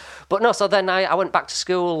of stuff. But no, so then I went back to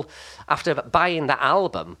school after buying that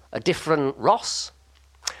album, a different Ross.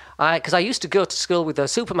 Because I used to go to school with a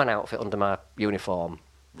Superman outfit under my uniform.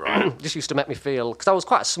 Right. Just used to make me feel... Because I was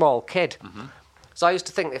quite a small kid. Mm-hmm. So I used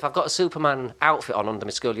to think if I've got a Superman outfit on under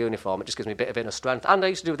my school uniform, it just gives me a bit of inner strength. And I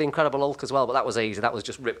used to do the Incredible Hulk as well, but that was easy. That was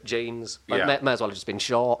just ripped jeans. Yeah. May as well have just been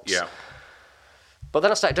shorts. Yeah. But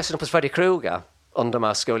then I started dressing up as Freddy Krueger under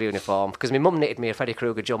my school uniform because my mum knitted me a Freddy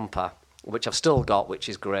Krueger jumper, which I've still got, which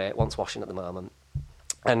is great. Wants washing at the moment.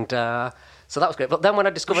 And so that was great. But then when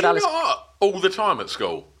I discovered Was you Alice... not hot all the time at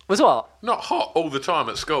school? Was what? Not hot all the time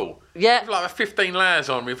at school. Yeah. With like 15 layers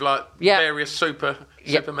on with like various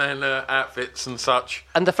Superman outfits and such.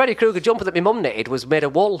 And the Freddy Krueger jumper that my mum knitted was made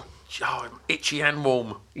of wool. Oh, itchy and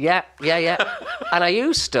warm. Yeah. And I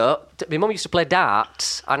used to... My mum used to play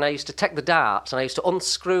darts, and I used to take the darts, and I used to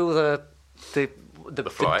unscrew the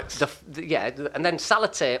flights. And then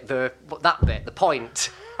sellotape that bit, the point.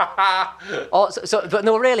 But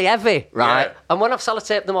they were really heavy, right? Yeah. And when I've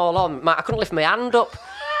sellotaped them all on, I couldn't lift my hand up.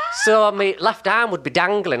 So my left arm would be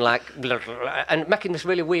dangling like, and making this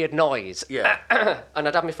really weird noise. Yeah. And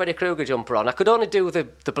I'd have my Freddy Krueger jumper on. I could only do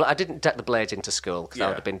I didn't take the blades into school because that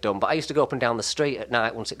would have been done. But I used to go up and down the street at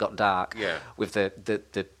night once it got dark. Yeah. With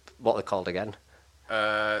the what are they called again?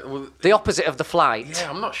 Well, The opposite of the flight. yeah,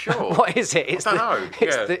 I'm not sure. What is it? I don't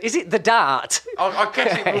know. Is it the dart? I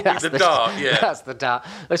guess it would That's be the dart, yeah. That's the dart.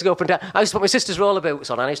 I used to go up and down. I used to put my sister's roller boots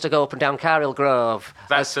on and I used to go up and down Carrill Grove.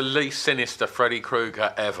 That's the least sinister Freddy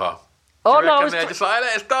Krueger ever. Oh, Do you no, reckon it was they're just like,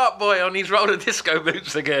 let's Dart Boy on his roller disco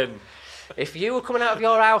boots again. If you were coming out of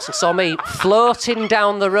your house and saw me floating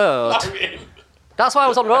down the road, that's why I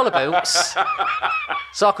was on roller boots,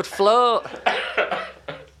 so I could float.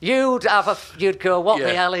 You'd go, what Yeah.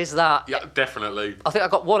 the hell is that? Yeah, definitely. I think I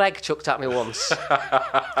got one egg chucked at me once.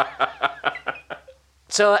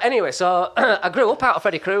 So anyway, I grew up out of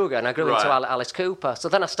Freddy Krueger and I grew into Right. Alice Cooper. So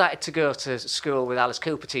then I started to go to school with Alice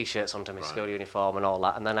Cooper T-shirts under my school uniform and all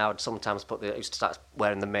that. And then I would sometimes I used to start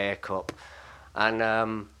wearing the makeup. And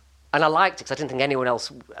I liked it because I didn't think anyone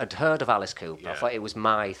else had heard of Alice Cooper. I Yeah. thought it was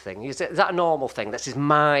my thing. Is that a normal thing? This is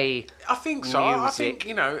my I think so. I music.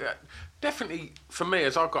 think, definitely for me,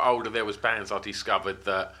 as I got older, there was bands I discovered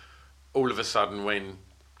that all of a sudden when,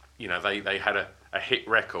 they had a hit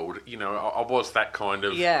record, I was that kind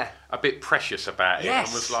of Yeah. a bit precious about it Yes.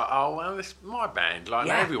 and was like, oh, well, this is my band. Like,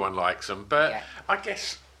 Yeah. everyone likes them. But Yeah. I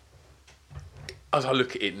guess as I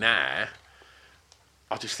look at it now,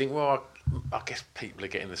 I just think, well, I guess people are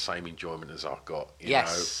getting the same enjoyment as I've got, you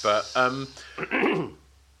Yes. know.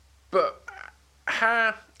 But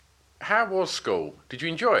how was school? Did you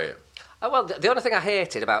enjoy it? Well, the only thing I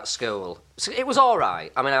hated about school, so it was all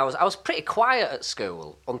right. I mean, I was pretty quiet at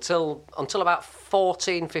school until about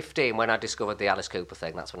 14, 15 when I discovered the Alice Cooper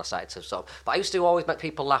thing. That's when I started to sort of... But I used to always make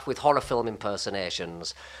people laugh with horror film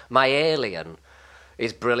impersonations. My Alien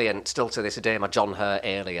is brilliant still to this day, my John Hurt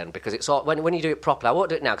Alien, because it's all, when you do it properly, I won't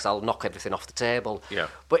do it now because I'll knock everything off the table. Yeah.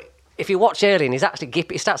 But if you watch Alien, he starts to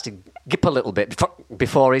gip a little bit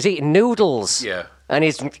before he's eating noodles. Yeah. And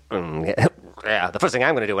he's... yeah, the first thing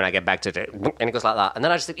I'm going to do when I get back to it, and he goes like that. And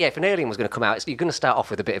then I just think, if an alien was going to come out, you're going to start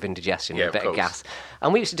off with a bit of indigestion, Yeah, a bit of of course. gas.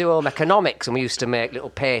 And we used to do home economics, and we used to make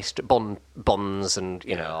little paste buns and,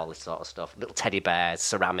 all this sort of stuff, little teddy bears,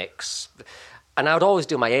 ceramics. And I would always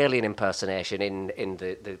do my alien impersonation in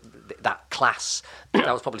that class.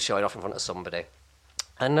 I was probably showing off in front of somebody.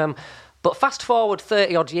 And but fast forward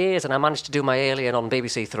 30-odd years, and I managed to do my alien on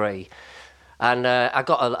BBC Three. And I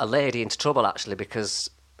got a lady into trouble, actually,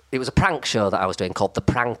 because... It was a prank show that I was doing called The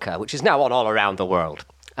Pranker, which is now on all around the world.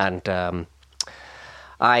 And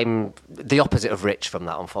I'm the opposite of rich from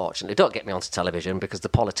that, unfortunately. Don't get me onto television because the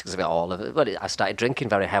politics of it all. But I started drinking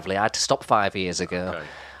very heavily. I had to stop 5 years ago.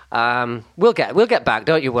 Okay. We'll get back,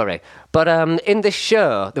 don't you worry. But in this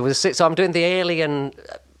show, so I'm doing the alien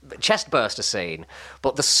chest burster scene,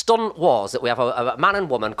 but the stunt was that we have a man and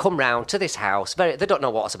woman come round to this house. They don't know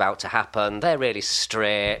what's about to happen. They're really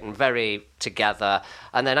straight and very together.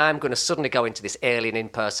 And then I'm going to suddenly go into this alien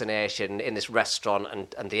impersonation in this restaurant,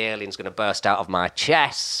 and the alien's going to burst out of my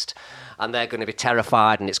chest, and they're going to be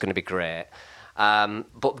terrified, and it's going to be great.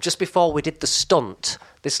 But just before we did the stunt,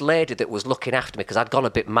 this lady that was looking after me, because I'd gone a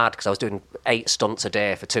bit mad because I was doing 8 stunts a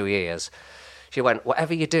day for 2 years, she went,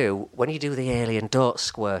 whatever you do, when you do the alien, don't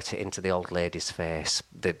squirt it into the old lady's face.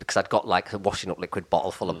 Because I'd got like a washing up liquid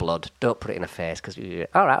bottle full of blood. Don't put it in her face.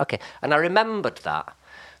 All right, okay. And I remembered that.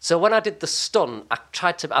 So when I did the stunt, I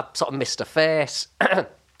sort of missed her face.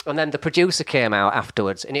 And then the producer came out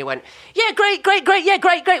afterwards and he went, yeah, great, yeah,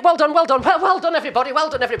 great. Well done, well done, everybody.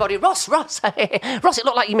 Ross, it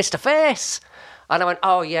looked like you missed her face. And I went,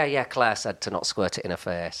 oh, yeah, Claire said to not squirt it in her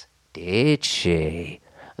face. Did she?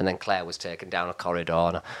 And then Claire was taken down a corridor.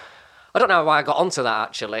 And I don't know why I got onto that,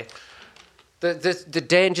 actually. The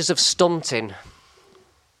dangers of stunting.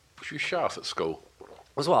 Was you a show-off at school?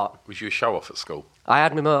 Was what? Was you a show-off at school? I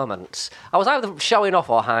had my moments. I was either showing off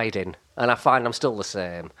or hiding, and I find I'm still the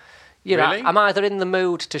same. Really? I'm either in the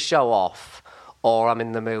mood to show off, or I'm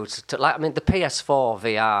in the mood to... the PS4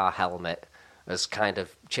 VR helmet has kind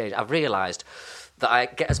of changed. I've realised that I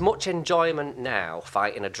get as much enjoyment now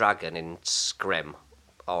fighting a dragon in Scrim,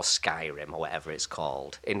 or Skyrim, or whatever it's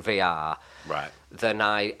called, in VR, Right. than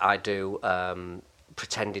I do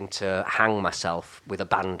pretending to hang myself with a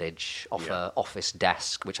bandage off an office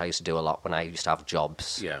desk, which I used to do a lot when I used to have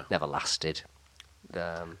jobs. Yeah. Never lasted.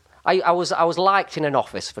 I was liked in an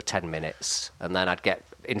office for 10 minutes, and then I'd get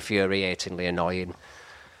infuriatingly annoying.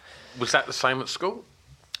 Was that the same at school?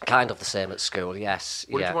 Kind of the same at school, yes.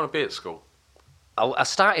 What did you want to be at school? I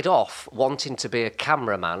started off wanting to be a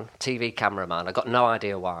cameraman, TV cameraman. I got no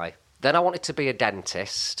idea why. Then I wanted to be a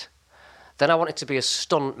dentist. Then I wanted to be a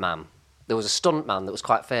stuntman. There was a stuntman that was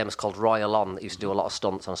quite famous called Roy Alon that used to do a lot of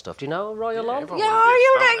stunts on stuff. Do you know Roy Alon? Everyone wanted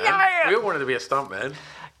to be a stuntman. We all wanted to be a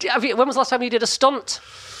stuntman. When was the last time you did a stunt?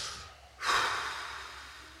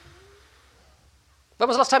 When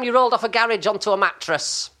was the last time you rolled off a garage onto a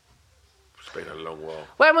mattress? It's been a long while.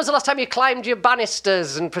 When was the last time you climbed your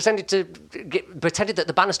banisters and pretended that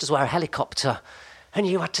the banisters were a helicopter and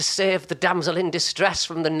you had to save the damsel in distress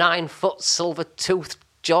from the 9-foot silver-toothed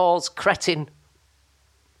Jaws cretin?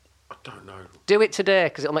 I don't know. Do it today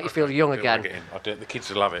because it'll make you feel young again. I do. The kids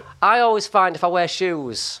will love it. I always find if I wear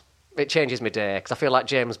shoes, it changes my day because I feel like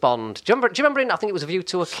James Bond. Do you remember in, I think it was A View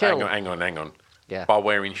to a Kill? Hang on. Yeah. By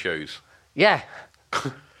wearing shoes. Yeah.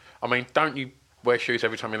 I mean, don't you wear shoes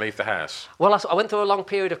every time you leave the house? Well, I went through a long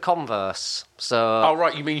period of Converse, so... Oh,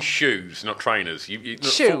 right, you mean shoes, not trainers. You not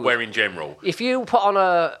Shoes. footwear in general. If you put on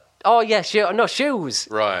a... Oh, yeah, shoes.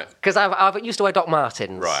 Right. Because I used to wear Doc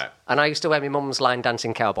Martens. Right. And I used to wear my mum's line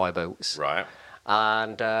dancing cowboy boots. Right.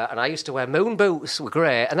 And I used to wear moon boots, were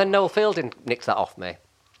great. And then Noel Fielding nicked that off me.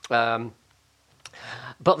 But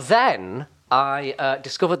then I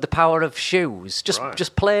discovered the power of shoes.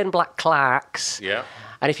 Just plain black Clarks. Yeah.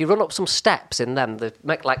 And if you run up some steps in them, they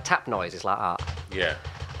make like tap noises like that. Yeah.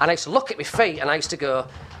 And I used to look at my feet and I used to go,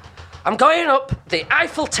 I'm going up the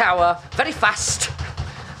Eiffel Tower very fast.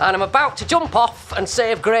 And I'm about to jump off and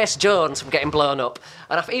save Grace Jones from getting blown up.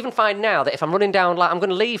 And I even find now that if I'm running down, like I'm going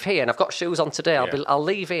to leave here and I've got shoes on today, I'll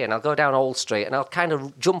leave here and I'll go down Old Street and I'll kind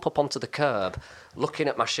of jump up onto the curb looking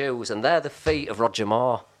at my shoes. And they're the feet of Roger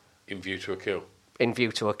Moore. In View to a Kill. In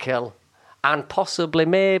View to a Kill. And possibly,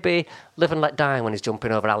 maybe, Live and Let Die when he's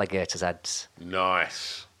jumping over alligators' heads.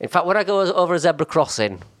 Nice. In fact, when I go over a zebra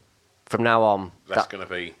crossing, from now on... That's going to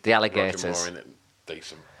be... The alligators. Roger Moore in it.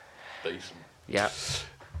 Decent. Yeah.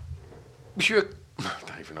 Was you I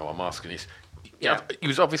don't even know what I'm asking this. Yeah. You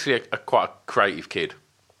was obviously quite a creative kid.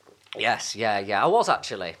 Yes, yeah. I was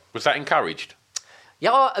actually. Was that encouraged?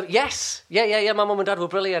 Yeah, yes. Yeah. My mum and dad were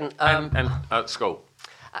brilliant. And at school?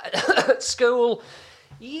 At school,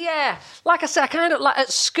 yeah. Like I said, kind of like at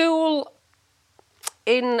school,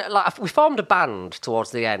 we formed a band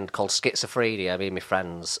towards the end called Schizophrenia, me and my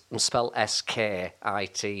friends, and spelled SKITZFI.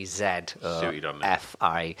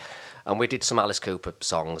 And we did some Alice Cooper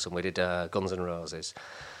songs, and we did Guns N' Roses.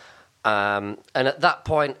 And at that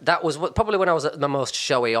point, that was probably when I was at my most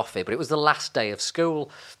showy offy, but it was the last day of school.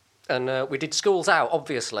 And we did Schools Out,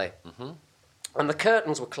 obviously. Mm-hmm. And the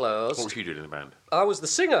curtains were closed. What was you doing in the band? I was the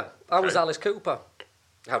singer. I was Alice Cooper.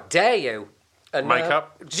 How dare you? And,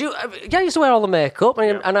 makeup? I used to wear all the makeup,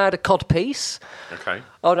 and I had a cod piece. Okay.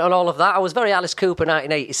 On all of that. I was very Alice Cooper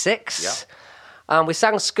 1986. Yeah. And we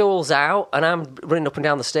sang Schools Out, and I'm running up and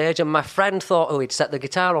down the stage, and my friend thought, he'd set the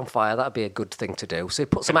guitar on fire. That'd be a good thing to do. So he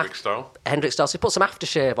put Hendrix style? Hendrix style. So he put some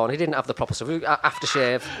aftershave on. He didn't have the proper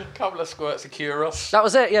aftershave. A couple of squirts of Curos. That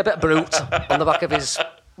was it, yeah, a bit of Brute on the back of his...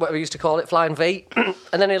 what we used to call it, Flying V,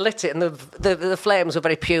 and then he lit it, and the flames were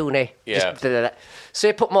very puny. Yeah. So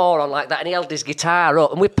he put more on like that, and he held his guitar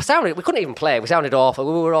up, and we couldn't even play. We sounded awful.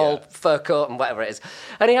 We were all fur coat and whatever it is.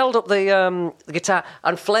 And he held up the guitar,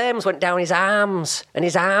 and flames went down his arms, and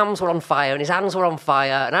his arms were on fire, and his hands were on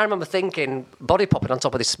fire. And I remember thinking, body popping on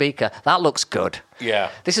top of this speaker, that looks good. Yeah.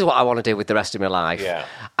 This is what I want to do with the rest of my life. Yeah.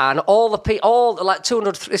 And all like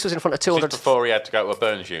 200. This was in front of 200. Just before he had to go to a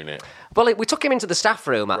Burns unit. Well, we took him into the staff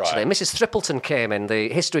room, actually. Right. Mrs. Thrippleton came in, the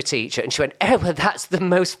history teacher, and she went, well, that's the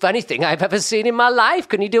most funny thing I've ever seen in my life.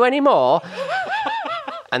 Can you do any more?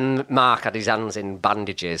 And Mark had his hands in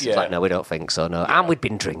bandages. He was like, no, we don't think so, no. And we'd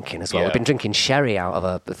been drinking as well. Yeah. We'd been drinking sherry out of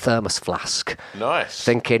a thermos flask. Nice.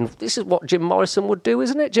 Thinking, this is what Jim Morrison would do,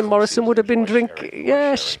 isn't it? Jim Morrison would have been drinking...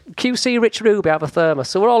 Yeah, QC Rich Ruby out of a thermos.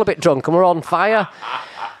 So we're all a bit drunk and we're on fire.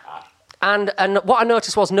 And what I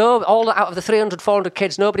noticed was, out of the 300, 400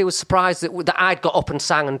 kids, nobody was surprised that I'd got up and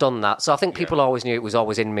sang and done that. So I think people always knew it was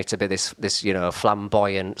always in me to be this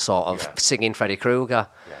flamboyant sort of singing Freddy Krueger.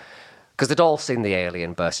 Because they'd all seen the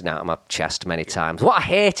alien bursting out of my chest many times. What I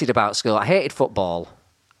hated about school, I hated football.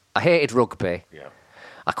 I hated rugby. Yeah.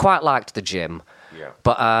 I quite liked the gym. Yeah.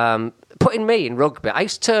 But putting me in rugby, I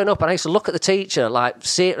used to turn up and I used to look at the teacher, I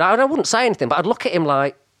wouldn't say anything, but I'd look at him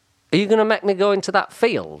like, are you going to make me go into that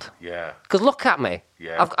field? Yeah. Because look at me.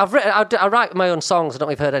 Yeah. I write my own songs. I don't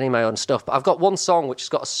know if you've heard any of my own stuff, but I've got one song which has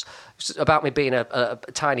got about me being a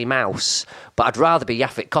tiny mouse, but I'd rather be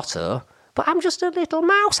Yaphet Kotto. But I'm just a little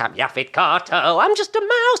mouse. I'm Yaphet Kotto. I'm just a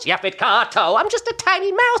mouse. Yaphet Kotto. I'm just a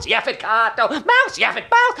tiny mouse. Yaphet Kotto. Mouse. Yaphet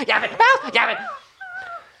Mouse. Yaphet Mouse. Yaphet.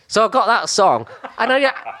 So I got that song, and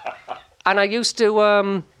I used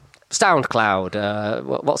to. SoundCloud,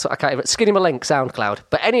 I can't even... Skinny Malink, SoundCloud.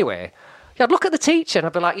 But anyway, I'd look at the teacher and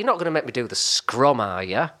I'd be like, you're not going to make me do the scrum, are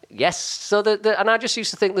you? Yes. So and I just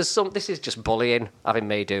used to think this is just bullying, having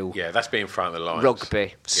me do... Yeah, that's being in front of the lines.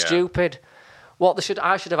 Rugby. Stupid.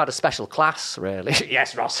 I should have had a special class, really.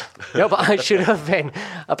 Yes, Ross. No, but I should have been...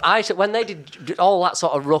 when they did all that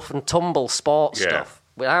sort of rough and tumble sports stuff,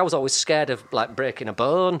 I was always scared of, breaking a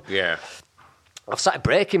bone. Yeah. I've started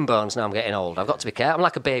breaking bones now. I'm getting old. I've got to be careful. I'm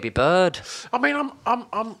like a baby bird. I mean, I'm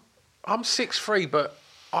 6'3", but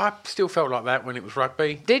I still felt like that when it was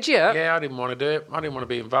rugby. Did you? Yeah, I didn't want to do it. I didn't want to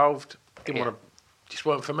be involved. Didn't want to. Just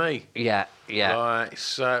weren't for me. Yeah.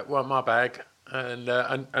 It's my bag.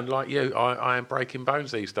 And like you, I am breaking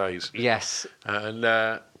bones these days. Yes. And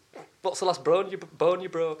what's the last bone you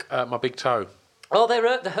broke? My big toe. Oh, they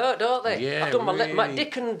hurt, don't they? Yeah, I've done my really.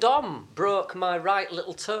 Dick and Dom broke my right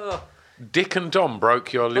little toe. Dick and Dom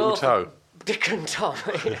broke your little toe. Dick and Dom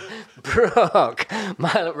broke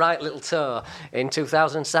my right little toe in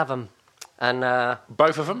 2007. And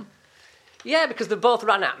Both of them? yeah, because they both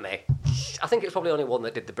ran at me. I think it's probably only one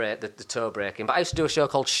that did the toe breaking. But I used to do a show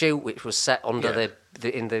called Shoot, which was set under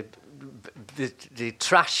the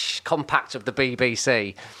trash compact of the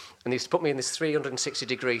BBC. And they used to put me in this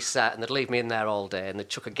 360-degree set, and they'd leave me in there all day, and they'd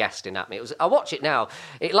chuck a guest in at me. I watch it now.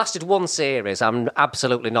 It lasted one series. I'm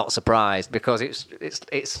absolutely not surprised, because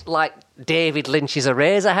it's like David Lynch's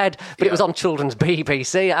Eraserhead, but it was on children's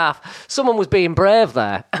BBC. Someone was being brave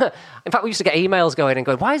there. In fact, we used to get emails going and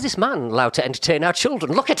going, why is this man allowed to entertain our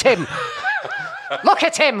children? Look at him! Look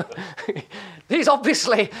at him! He's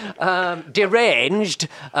obviously deranged,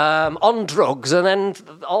 on drugs, and then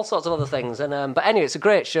all sorts of other things. But anyway, it's a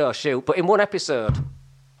great show, Shoot. But in one episode,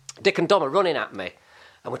 Dick and Dom are running at me,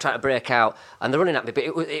 and we're trying to break out, and they're running at me, but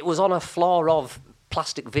it was on a floor of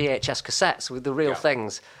plastic VHS cassettes with the real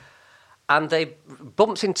things. And they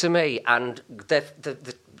bumped into me, and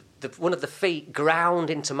one of the feet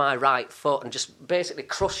ground into my right foot and just basically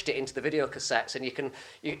crushed it into the video cassettes. And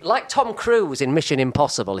you like Tom Cruise in Mission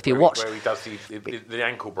Impossible, if you watch... Where he does the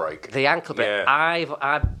ankle break. The ankle break. Yeah.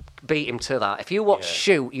 I beat him to that. If you watch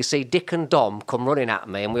Shoot, you see Dick and Dom come running at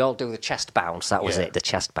me, and we all do the chest bounce. That was it, the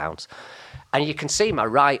chest bounce. And you can see my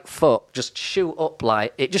right foot just shoot up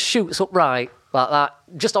it just shoots up right like that,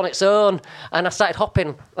 just on its own. And I started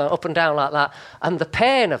hopping up and down like that. And the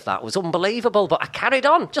pain of that was unbelievable, but I carried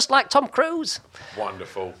on, just like Tom Cruise.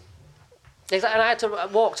 Wonderful. And I had to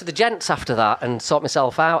walk to the gents after that and sort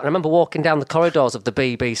myself out. And I remember walking down the corridors of the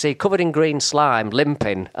BBC, covered in green slime,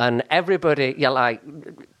 limping, and everybody,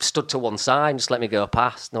 stood to one side and just let me go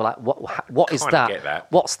past. And they were like, what is that? Get that.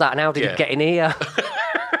 What's that? And how did it get in here?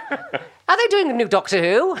 Are they doing a new Doctor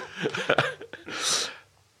Who?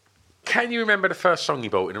 Can you remember the first song you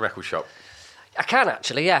bought in a record shop? I can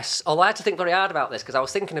actually, yes. Although I had to think very hard about this because I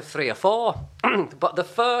was thinking of 3 or 4. But the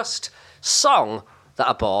first song that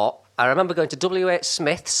I bought, I remember going to W.H.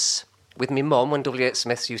 Smith's with my mum when W.H.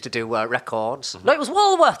 Smith's used to do records. No, it was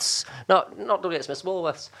Woolworths. No, not W.H. Smith's,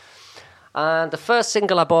 Woolworths. And the first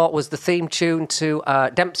single I bought was the theme tune to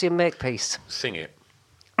Dempsey and Makepeace. Sing it.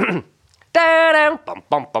 Da-dum, bum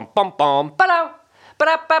bum bum bum bum, ba-dow.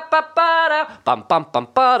 Ba-da-ba-ba-ba-da, bum bum bum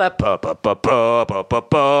ba-da, ba-ba-ba-ba-ba-ba-ba-ba-ba,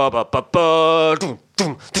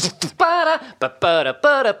 ba-da,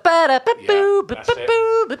 ba-ba-da-ba-da-ba-da, ba-boo,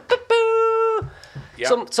 ba-ba-boo, ba-ba-boo.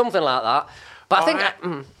 Something like that. But I think...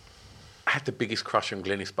 I had the biggest crush on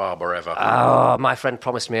Glynis Barber ever. Oh, my friend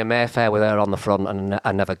promised me a Mayfair with her on the front, and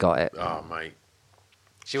I never got it. Oh, mate.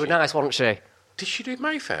 She was nice, wasn't she? Did she do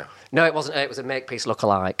Mayfair? No, it wasn't. It was a Makepeace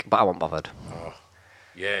lookalike, but I wasn't bothered. Oh,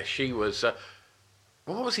 yeah, she was...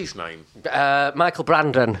 what was his name? Michael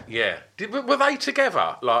Brandon. Yeah. Were they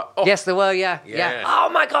together? Yes, they were, yeah. Oh,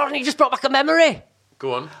 my God, and you just brought back a memory.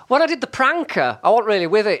 Go on. When I did The Pranker, I wasn't really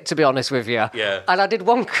with it, to be honest with you. Yeah. And I did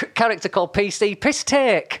one character called PC Piss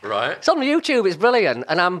Take. Right. It's on YouTube, it's brilliant,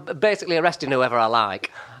 and I'm basically arresting whoever I like.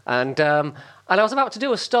 And I was about to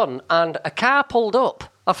do a stunt, and a car pulled up.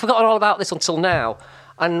 I've forgotten all about this until now.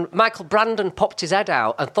 And Michael Brandon popped his head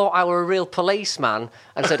out and thought I were a real policeman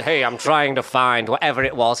and said, hey, I'm trying to find whatever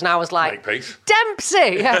it was. And I was like, Makepeace.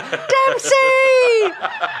 Dempsey! Dempsey!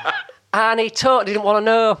 And he totally didn't want to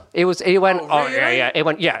know. He went, really? He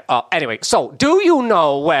went, anyway, so do you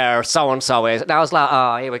know where so-and-so is? And I was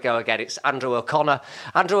like, here we go again. It's Andrew O'Connor.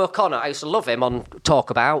 Andrew O'Connor, I used to love him on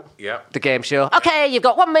Talk About, the game show. Okay, you've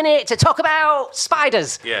got 1 minute to talk about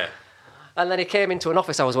spiders. Yeah. And then he came into an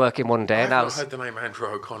office I was working one day. I've not heard the name Andrew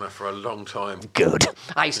O'Connor for a long time. Good.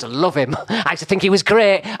 I used to love him. I used to think he was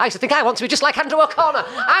great. I used to think I want to be just like Andrew O'Connor.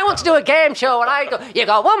 I want to do a game show. And I go, you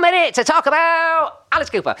got 1 minute to talk about Alice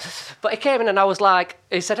Cooper. But he came in and I was like,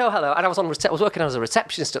 he said, oh, hello. And I was working as a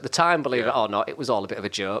receptionist at the time, believe it or not. It was all a bit of a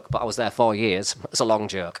joke, but I was there 4 years. It's a long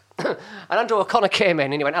joke. And Andrew O'Connor came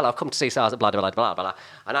in and he went, hello, I've come to see SARS, blah, blah, blah, blah, blah.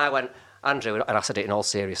 And I went, Andrew, and I said it in all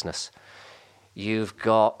seriousness, you've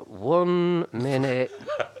got 1 minute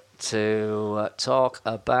to talk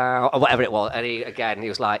about, or whatever it was. And he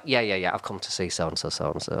was like, yeah, I've come to see so-and-so,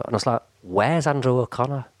 so-and-so. And I was like, where's Andrew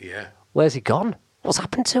O'Connor? Yeah. Where's he gone? What's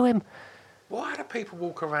happened to him? Why do people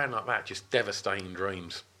walk around like that, just devastating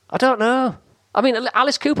dreams? I don't know. I mean,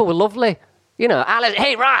 Alice Cooper was lovely. You know, Alice,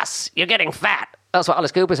 hey, Ross, you're getting fat. That's what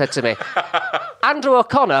Alice Cooper said to me. Andrew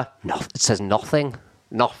O'Connor, it says nothing.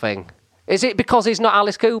 Nothing. Is it because he's not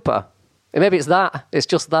Alice Cooper? Maybe it's that. It's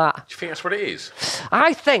just that. Do you think that's what it is?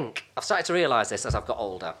 I think I've started to realise this as I've got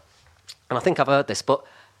older. And I think I've heard this, but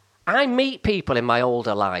I meet people in my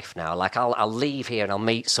older life now. Like I'll leave here and I'll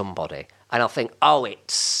meet somebody, and I'll think, oh,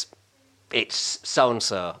 it's so and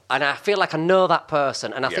so, and I feel like I know that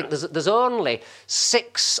person, and I think there's only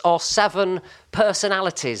 6 or 7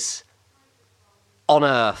 personalities on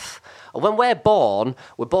Earth. And when we're born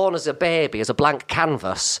as a baby, as a blank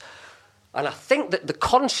canvas. And I think that the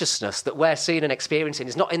consciousness that we're seeing and experiencing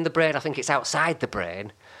is not in the brain. I think it's outside the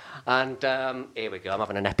brain. And here we go. I'm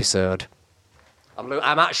having an episode.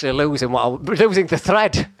 I'm actually losing the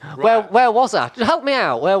thread. Right. Where was I? Help me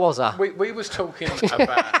out. Where was I? We was talking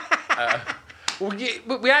about. I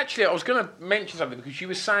was going to mention something because you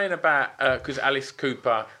were saying about because Alice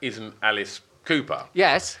Cooper isn't Alice Cooper.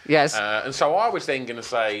 Yes. And so I was then going to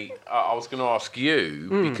say I was going to ask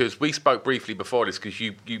you because we spoke briefly before this because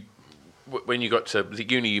you when you got to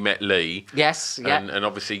uni you met Lee. Yes. Yeah. And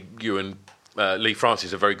obviously you and Lee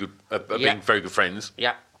Francis are very good, being very good friends.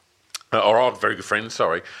 Yeah. Or are very good friends.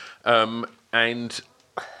 Sorry. And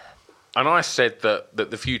I said that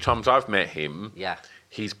the few times I've met him,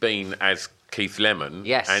 he's been as Keith Lemon.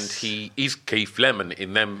 Yes. And he is Keith Lemon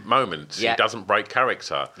in them moments. Yeah. He doesn't break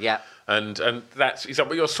character. Yeah. And is that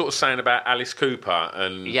what you're sort of saying about Alice Cooper?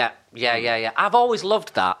 And Yeah. I've always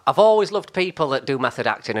loved that. I've always loved people that do method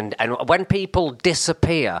acting, and when people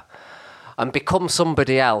disappear and become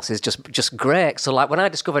somebody else is just great. So, like, when I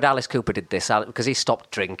discovered Alice Cooper did this, because he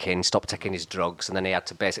stopped drinking, stopped taking his drugs, and then he had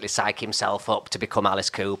to basically psych himself up to become Alice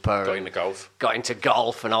Cooper. Got into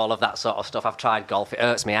golf and all of that sort of stuff. I've tried golf. It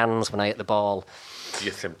hurts my hands when I hit the ball. You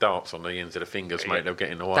get them darts on the ends of the fingers, mate. They'll get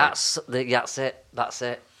in the way. That's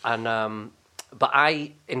it. And but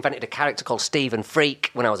I invented a character called Stephen Freak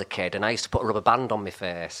when I was a kid, and I used to put a rubber band on my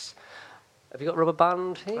face. Have you got a rubber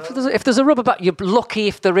band? If there's a rubber band, you're lucky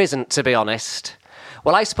if there isn't, to be honest.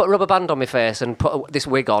 Well, I used to put a rubber band on my face and put this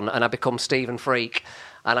wig on, and I become Stephen Freak.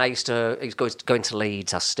 And I used to go into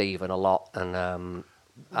Leeds as Stephen a lot. And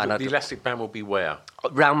the elastic band will be where?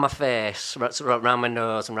 Round my face, round my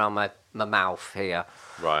nose, and round my mouth here.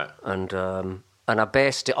 Right. And I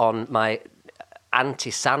based it on my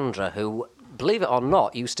Auntie Sandra, who, believe it or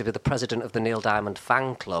not, used to be the president of the Neil Diamond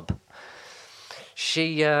fan club.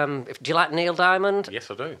 She, do you like Neil Diamond?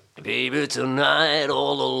 Yes, I do. Baby, tonight,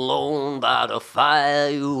 all alone by the fire,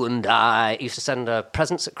 you and I. He used to send her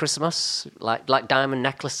presents at Christmas, like diamond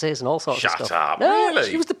necklaces and all sorts of stuff. Shut up, no,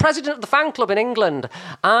 really? She was the president of the fan club in England.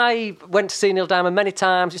 I went to see Neil Diamond many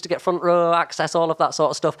times, used to get front row access, all of that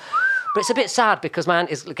sort of stuff. But it's a bit sad because my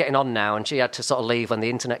aunt is getting on now, and she had to sort of leave when the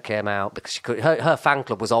internet came out because her fan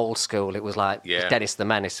club was old school. It was like Dennis the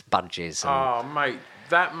Menace badges. Oh, mate.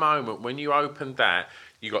 That moment when you opened that,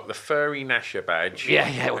 you got the furry Nasher badge. Yeah,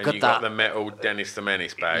 and you got the metal Dennis the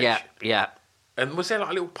Menace badge. Yeah. And was there like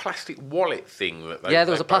a little plastic wallet thing that they? Yeah,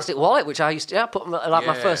 there was a plastic wallet which I used to put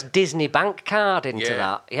my first Disney bank card into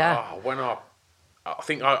that. Yeah. Oh, I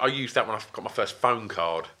think I used that when I got my first phone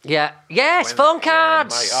card. Yeah. Yes, phone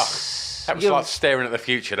cards. Yeah, mate, that was like staring at the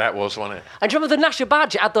future. That was, wasn't it? And do you remember the Nasher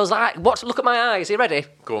badge? It had those like, look at my eyes. Are you ready?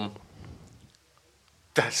 Go on.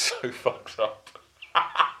 That's so fucked up.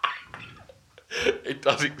 It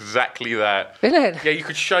does exactly that. Isn't it? Yeah, you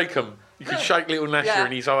could shake him. You could shake little Nasher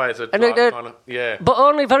and his eyes are and like, kind of, yeah. But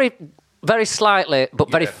only very, very slightly, but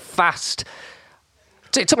very fast.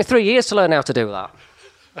 It took me 3 years to learn how to do that.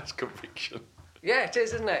 That's conviction. Yeah, it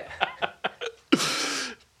is, isn't it?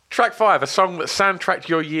 Track 5, a song that soundtracked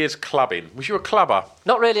your years clubbing. Was you a clubber?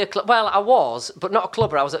 Not really a club. Well, I was, but not a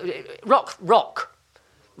clubber. I was rock.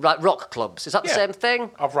 Right, rock clubs. Is that the same thing?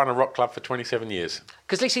 I've run a rock club for 27 years.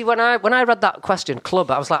 Because, Lacey, when I read that question, club,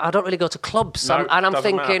 I was like, I don't really go to clubs. No, I'm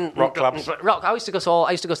thinking... Matter. Rock clubs. Rock. I used to go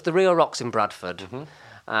to the Rio Rocks in Bradford. Mm-hmm.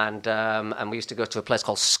 And we used to go to a place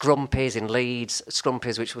called Scrumpy's in Leeds.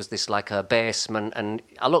 Scrumpy's, which was this, like, a basement. And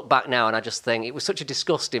I look back now and I just think it was such a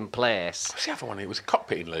disgusting place. What's the other one? It was a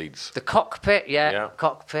Cockpit in Leeds. The Cockpit,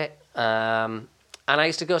 Cockpit. And I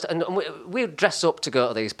used to go to... And we would dress up to go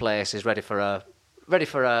to these places ready for a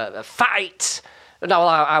fight. No, well,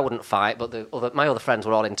 I wouldn't fight, but my other friends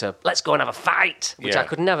were all into, let's go and have a fight, which I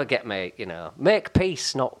could never get me, make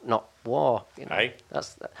peace, not war. Hey,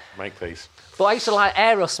 that's make peace. But I used to like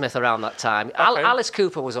Aerosmith around that time. Okay. Alice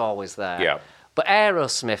Cooper was always there. Yeah. But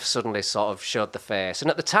Aerosmith suddenly sort of showed the face.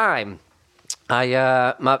 And at the time,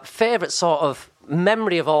 my favourite sort of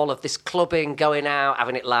memory of all of this clubbing, going out,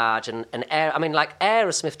 having it large, and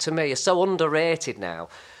Aerosmith to me is so underrated now.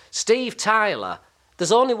 Steve Tyler,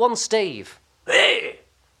 there's only one Steve. Do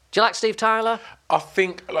you like Steve Tyler? I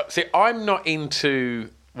think, I'm not into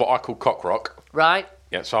what I call cock rock. Right.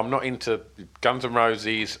 Yeah, so I'm not into Guns N'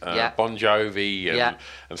 Roses, Bon Jovi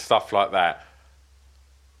and stuff like that.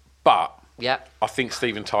 But Yeah. I think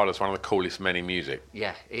Steven Tyler's one of the coolest men in music.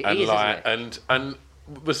 Yeah, he and is, like, isn't and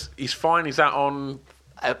he's fine. Is that on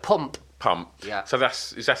Pump? Pump? Yeah. So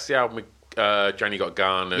that's the album with Janie Got a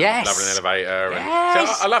Gun and Yes. Love in an Elevator. And,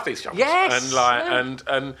 Yes. so I love these songs. Yes. And like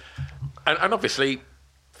Yeah. and obviously,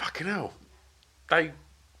 fucking hell,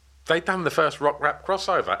 they done the first rock rap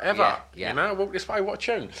crossover ever. Yeah. You know, Walk This Way, what a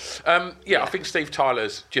tune. I think Steve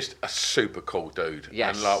Tyler's just a super cool dude.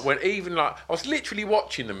 Yes. And I was literally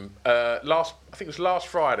watching them last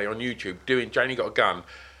Friday on YouTube doing Janie Got a Gun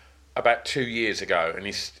about 2 years ago, and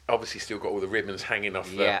he's obviously still got all the ribbons hanging off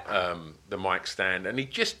the mic stand, and he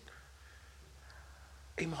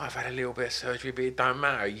might have had a little bit of surgery, but it don't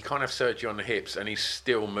matter. You can't have surgery on the hips, and he's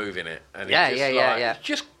still moving it. And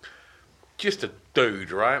just a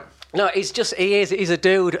dude, right? No, he's a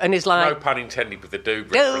dude, and he's like... No pun intended with the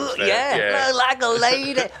dude reference Dude, there. like a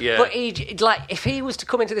lady. Yeah. But if he was to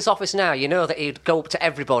come into this office now, you know that he'd go up to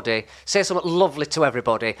everybody, say something lovely to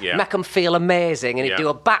everybody, make them feel amazing, and he'd do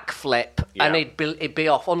a backflip, and he'd be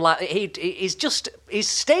off. Unlike he's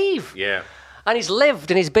Steve. Yeah. And he's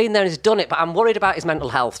lived and he's been there and he's done it, but I'm worried about his mental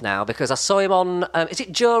health now because I saw him on, is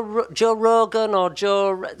it Joe Rogan or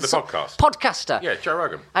Joe... The podcast. Podcaster. Yeah, Joe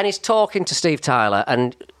Rogan. And he's talking to Steve Tyler,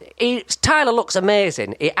 and Tyler looks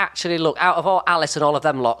amazing. He actually out of all Alice and all of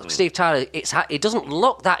them lot, Steve Tyler, he doesn't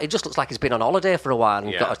look that, it just looks like he's been on holiday for a while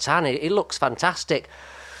and got a tan. He looks fantastic.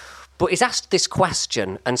 But he's asked this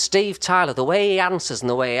question, and Steve Tyler, the way he answers and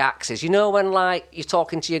the way he acts is, you know when like you're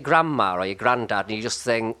talking to your grandma or your granddad and you just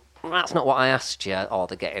think, that's not what I asked you, or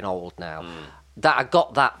they're getting old now. That I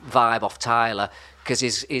got that vibe off Tyler, because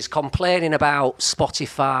he's complaining about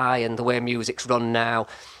Spotify and the way music's run now,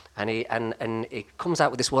 and he comes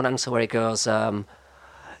out with this one answer where he goes, they always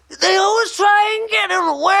try and get him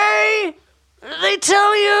away. They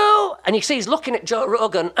tell you, and you see he's looking at Joe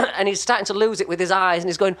Rogan, and he's starting to lose it with his eyes, and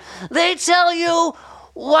he's going, they tell you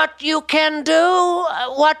what you can do,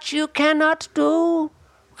 what you cannot do.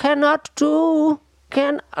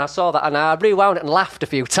 I saw that and I rewound it and laughed a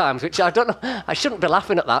few times, which I don't know. I shouldn't be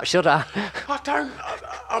laughing at that, should I?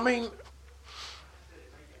 I mean,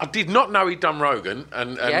 I did not know he'd done Rogan,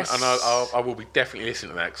 and I will be definitely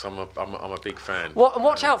listening to that because I'm a big fan.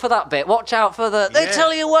 Watch out for that bit. Watch out for they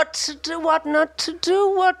tell you what to do, what not to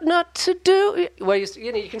do, what not to do. Where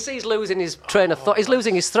you can see he's losing his train of thought. He's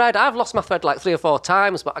losing his thread. I've lost my thread like 3 or 4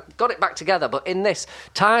 times, but I got it back together. But in this,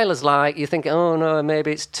 Tyler's like, you think, oh no,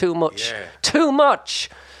 maybe it's too much. Yeah. Too much.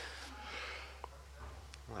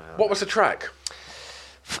 What was the track?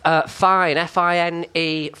 Fine,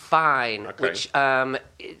 F-I-N-E, Fine, okay. Which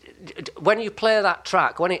when you play that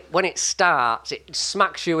track, when it starts, it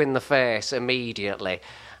smacks you in the face immediately,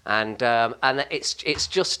 and it's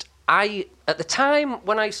just at the time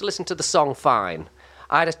when I used to listen to the song Fine,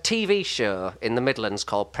 I had a TV show in the Midlands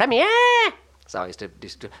called Premiere. So I used to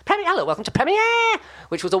do Premiere. Hello, welcome to Premiere,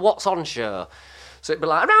 which was a What's On show. So it'd be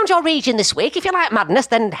like, around your region this week, if you like madness,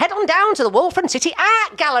 then head on down to the Wolfram City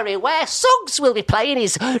Art Gallery where Suggs will be playing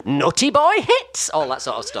his Nutty Boy hits, all that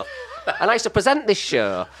sort of stuff. And I used to present this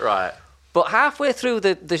show. Right. But halfway through and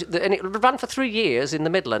it ran for 3 years in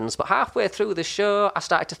the Midlands, but halfway through the show, I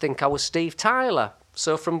started to think I was Steve Tyler.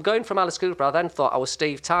 So from going from Alice Cooper, I then thought I was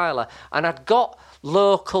Steve Tyler. And I'd got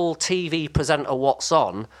local TV presenter What's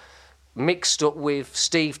On mixed up with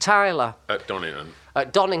Steve Tyler. At Donington.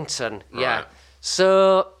 At Donington, yeah. Right.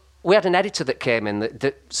 So we had an editor that came in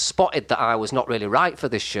that spotted that I was not really right for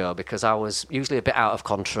this show because I was usually a bit out of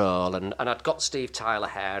control, and I'd got Steve Tyler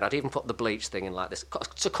hair, and I'd even put the bleach thing in like this.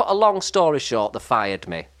 To cut a long story short, they fired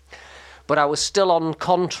me. But I was still on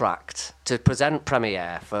contract to present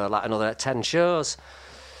Premiere for like another 10 shows.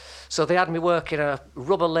 So they had me working a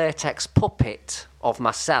rubber latex puppet of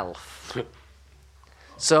myself.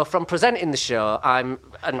 So from presenting the show, I'm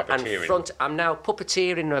now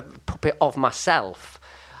puppeteering a puppet of myself,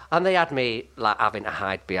 and they had me like having to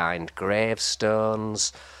hide behind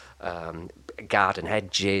gravestones, garden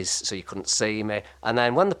hedges, so you couldn't see me. And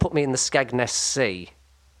then when they put me in the Skegness Sea,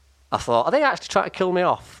 I thought, are they actually trying to kill me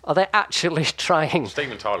off? Are they actually trying?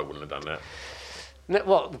 Steven Tyler wouldn't have done that.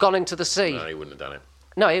 What, gone into the sea? No, he wouldn't have done it.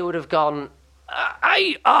 No, he would have gone.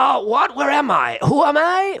 What? Where am I? Who am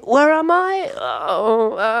I? Where am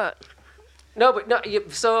I? No, but no.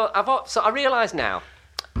 So I realise now.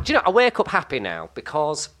 Do you know? I wake up happy now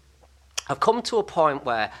because I've come to a point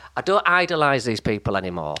where I don't idolise these people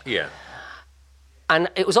anymore. Yeah. And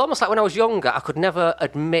it was almost like when I was younger, I could never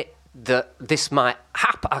admit that this might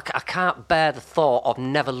happen. I can't bear the thought of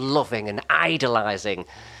never loving and idolising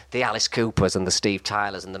the Alice Coopers and the Steve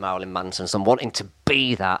Tylers and the Marilyn Mansons and wanting to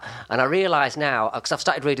be that. And I realise now, because I've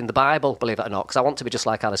started reading the Bible, believe it or not, because I want to be just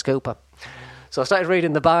like Alice Cooper. So I started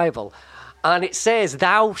reading the Bible, and it says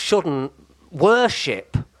thou shouldn't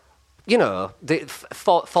worship, the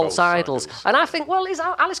false idols. And I think, well,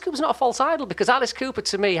 Alice Cooper's not a false idol, because Alice Cooper,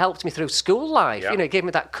 to me, helped me through school life. Yeah. It gave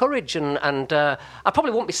me that courage, and I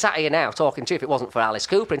probably wouldn't be sat here now talking to you if it wasn't for Alice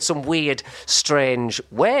Cooper in some weird, strange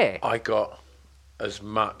way. I got as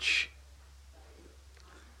much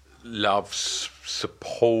love,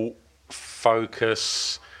 support,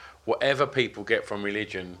 focus, whatever people get from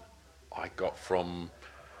religion, I got from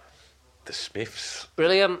the Smiths,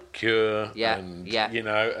 Brilliant. Cure, Yeah, and yeah.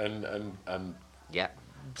 and Yeah.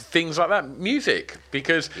 things like that, music,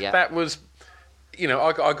 because Yeah. that was,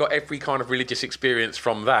 I got every kind of religious experience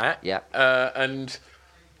from that. Yeah. And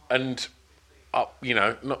I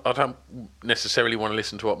don't necessarily want to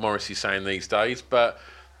listen to what Morrissey's saying these days, but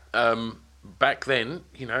back then,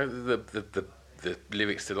 the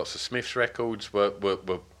lyrics to lots of Smiths records were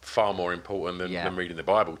far more important than reading the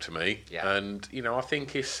Bible to me. Yeah. And I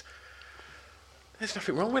think there's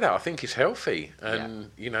nothing wrong with that. I think it's healthy,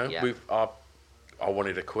 and I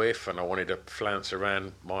wanted a quiff, and I wanted to flounce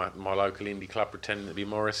around my local indie club pretending to be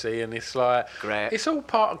Morrissey, and it's like, great. It's all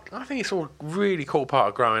I think it's all a really cool part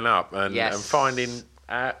of growing up, and finding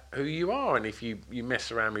out who you are, and if you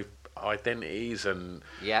mess around with identities and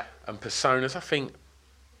personas, I think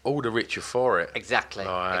all the richer for it. Exactly.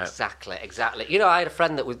 I had a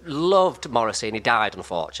friend that loved Morrissey, and he died,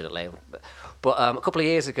 unfortunately. But a couple of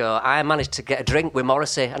years ago, I managed to get a drink with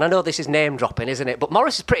Morrissey. And I know this is name dropping, isn't it? But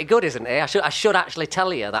Morrissey's pretty good, isn't he? I should actually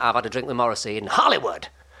tell you that I've had a drink with Morrissey in Hollywood.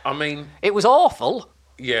 I mean... It was awful.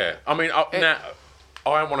 Yeah. I mean, now,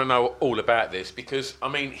 I want to know all about this, because, I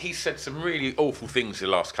mean, he said some really awful things the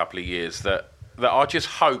last couple of years that I just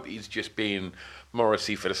hope he's just being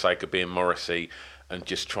Morrissey for the sake of being Morrissey and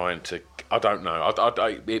just trying to... I don't know.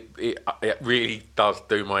 It really does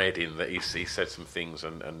do my head in that he said some things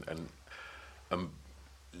and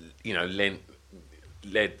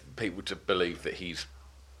led people to believe that he's,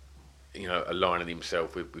 aligning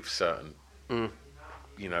himself with certain,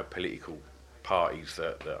 political parties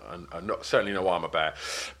that are not, certainly not what I'm about.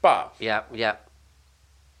 But yeah,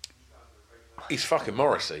 he's fucking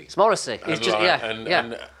Morrissey. It's Morrissey. He's just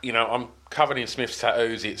and I'm covered in Smith's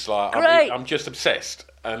tattoos. It's like I'm just obsessed.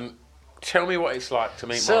 And tell me what it's like to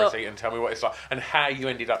meet Morrissey, and tell me what it's like, and how you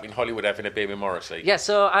ended up in Hollywood having a beer with Morrissey. Yeah,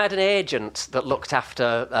 so I had an agent that looked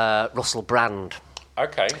after Russell Brand.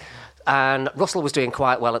 Okay. And Russell was doing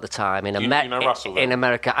quite well at the time in America. You know Russell, then? In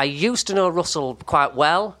America. I used to know Russell quite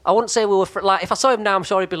well. I wouldn't say we were... if I saw him now, I'm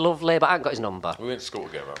sure he'd be lovely, but I haven't got his number. We went to school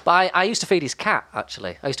together. But I used to feed his cat,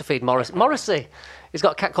 actually. I used to feed Morrissey. He's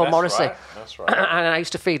got a cat called Morrissey. That's right. And I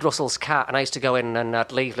used to feed Russell's cat, and I used to go in and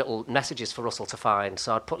I'd leave little messages for Russell to find.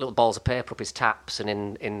 So I'd put little balls of paper up his taps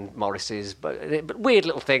and in Morrissey's, but weird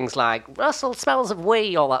little things like, Russell smells of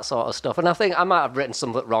wee, all that sort of stuff. And I think I might have written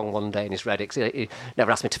something wrong one day and he's read it, 'cause he never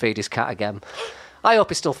asked me to feed his cat again. I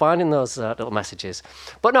hope he's still finding those little messages.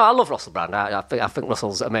 But no, I love Russell Brand. I think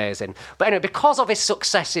Russell's amazing. But anyway, because of his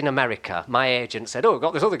success in America, my agent said, we've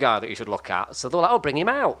got this other guy that you should look at. So they were like, bring him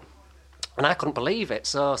out. And I couldn't believe it.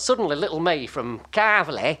 So suddenly little me from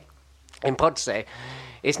Carverley in Pudsey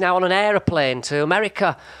is now on an aeroplane to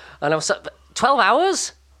America. And I was 12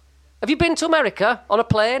 hours? Have you been to America on a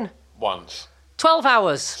plane? Once. 12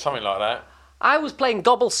 hours. Something like that. I was playing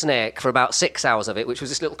Gobblesnake for about 6 hours of it, which was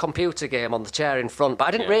this little computer game on the chair in front, but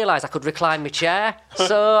I didn't realise I could recline my chair.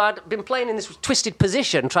 So I'd been playing in this twisted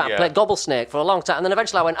position, trying to play Gobblesnake for a long time, and then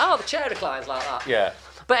eventually I went, the chair reclines like that. Yeah.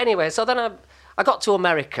 But anyway, so then I got to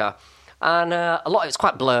America, and a lot of it's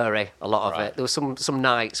quite blurry, a lot of it. There was some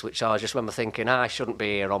nights which I just remember thinking, I shouldn't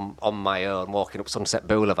be here on my own, walking up Sunset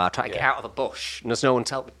Boulevard, trying to get out of the bush, and there's no one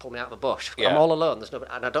to help me pull me out of the bush. Yeah. I'm all alone,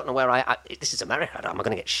 and I don't know where this is America, am I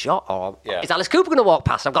going to get shot, or is Alice Cooper going to walk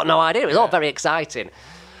past? I've got no idea. It was all very exciting.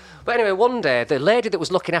 But anyway, one day, the lady that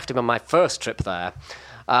was looking after me on my first trip there,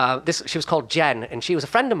 she was called Jen, and she was a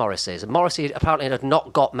friend of Morrissey's, and Morrissey apparently had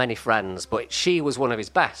not got many friends, but she was one of his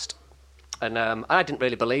best. And I didn't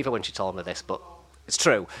really believe her when she told me this, but it's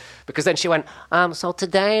true. Because then she went, so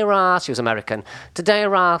today, Roth, she was American, today,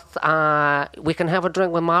 Roth, we can have a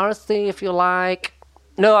drink with Morrissey if you like.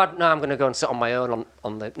 No, I'm going to go and sit on my own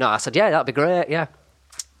on the... No, I said, yeah, that'd be great, yeah.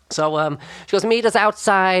 So she goes, meet us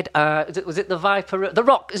outside, was it the Viper...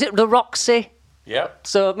 Is it the Roxy? Yep.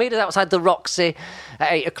 So meet us outside the Roxy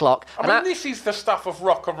at 8 o'clock. I mean, this is the stuff of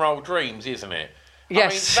rock and roll dreams, isn't it?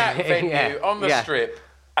 Yes. I mean, that venue on the strip...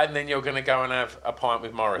 And then you're going to go and have a pint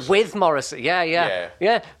with Morrissey. With Morrissey,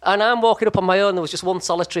 yeah. And I'm walking up on my own. There was just one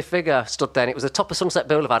solitary figure stood there. And it was the top of Sunset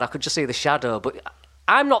Boulevard. I could just see the shadow. But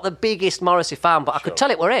I'm not the biggest Morrissey fan, but I could tell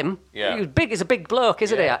it were him. Yeah. He's a big bloke,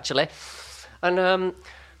 isn't he, actually? And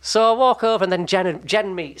So I walk over, and then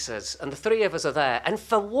Jen meets us, and the three of us are there. And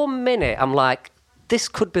for 1 minute, I'm like, this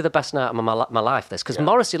could be the best night of my life, this. Because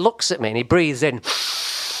Morrissey looks at me, and he breathes in.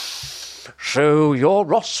 So you're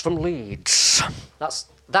Ross from Leeds. That's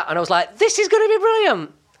that. And I was like, this is going to be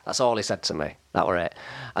brilliant. That's all he said to me. That were it.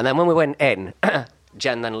 And then when we went in...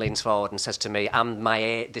 Jen then leans forward and says to me, and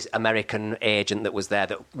this American agent that was there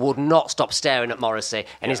that would not stop staring at Morrissey,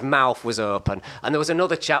 and his mouth was open. And there was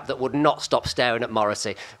another chap that would not stop staring at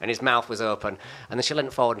Morrissey, and his mouth was open. And then she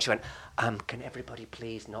leant forward and she went, can everybody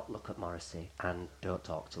please not look at Morrissey and don't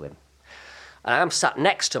talk to him? And I'm sat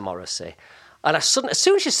next to Morrissey. And as soon as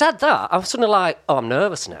she said that, I'm suddenly like, oh, I'm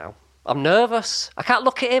nervous now. I'm nervous. I can't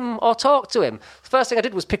look at him or talk to him. The first thing I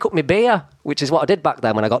did was pick up my beer, which is what I did back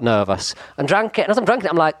then when I got nervous, and drank it. And as I'm drinking it,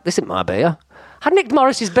 I'm like, this isn't my beer. I nicked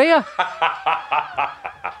Morrissey's beer.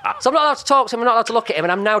 So I'm not allowed to talk to him, I'm not allowed to look at him,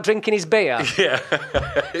 and I'm now drinking his beer. Yeah,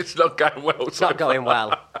 it's not going well. It's not going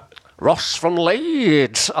well. Ross from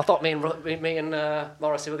Leeds. I thought me and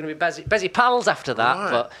Morrissey were going to be busy pals after that. Right.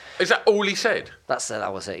 But is that all he said?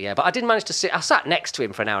 That was it, yeah. But I did manage to sit... I sat next to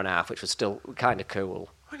him for an hour and a half, which was still kind of cool.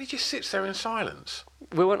 Why did he just sit there in silence?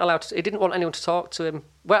 We weren't allowed to... He didn't want anyone to talk to him.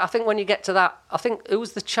 Well, I think when you get to that... I think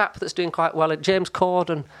who's the chap that's doing quite well? James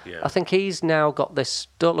Corden. Yeah. I think he's now got this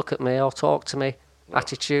don't look at me or talk to me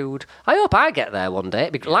attitude. I hope I get there one day.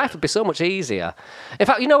 Life would be so much easier. In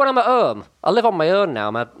fact, you know, when I'm at home, I live on my own now.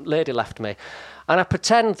 My lady left me. And I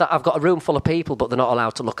pretend that I've got a room full of people, but they're not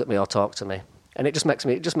allowed to look at me or talk to me. And it just makes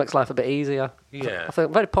life a bit easier. Yeah. I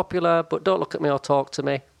think very popular, but don't look at me or talk to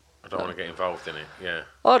me. I don't want to get involved in it, yeah.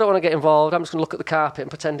 I don't want to get involved. I'm just going to look at the carpet and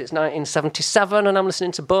pretend it's 1977 and I'm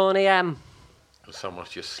listening to Boney M. And someone's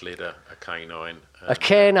just slid a canine. A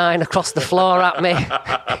canine across the floor at me.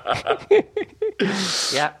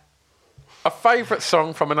 Yeah. A favourite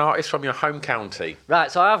song from an artist from your home county?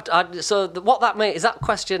 Right, so what that means, is that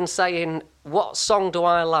question saying, what song do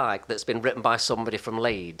I like that's been written by somebody from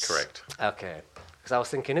Leeds? Correct. Okay. Because I was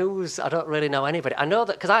thinking, I don't really know anybody. I know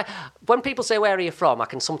that, because when people say, where are you from, I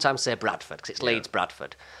can sometimes say Bradford, because it's Leeds,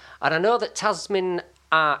 Bradford. And I know that Tamsin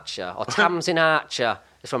Archer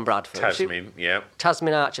is from Bradford.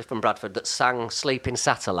 Tamsin Archer from Bradford that sang Sleeping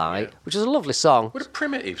Satellite, which is a lovely song. Were the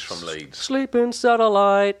Primitives from Leeds? Sleeping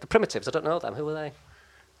Satellite. The Primitives, I don't know them. Who were they?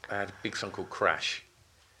 They had a big song called Crash.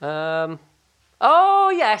 Oh,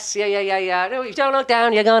 yes. Yeah. No, you don't look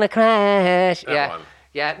down, you're going to crash. That one.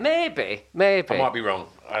 Yeah, maybe. I might be wrong.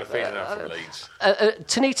 I had a feeling they were from Leeds.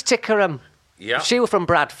 Tanita Tikaram. Yeah. She was from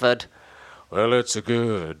Bradford. Well, it's a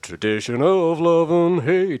good tradition of love and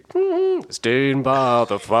hate. Staying by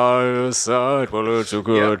the fireside. Well, it's a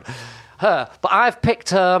good... Yep. Her. But I've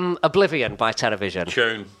picked Oblivion by Television.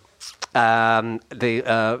 Tune.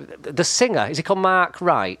 The singer, is he called Mark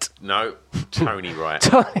Wright? No, Tony Wright.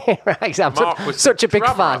 Tony Wright. Mark was such a big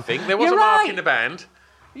drummer, fan. I think. There was a Mark in the band.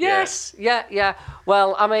 Yes, yeah.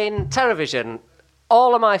 Well, I mean, television...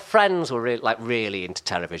 All of my friends were really into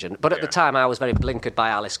television, but at the time I was very blinkered by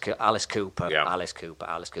Alice Cooper. Yeah. Alice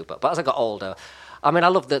Cooper. But as I got older, I mean, I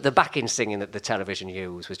loved the backing singing that the television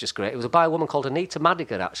used was just great. It was by a woman called Anita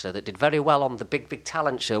Madigan, actually, that did very well on the Big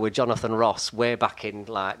Talent Show with Jonathan Ross way back in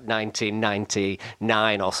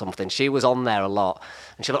 1999 or something. She was on there a lot,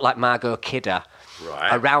 and she looked like Margot Kidder.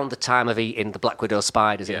 Right. Around the time of eating the Black Widow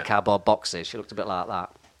spiders in cardboard boxes. She looked a bit like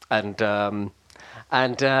that.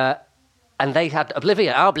 And they had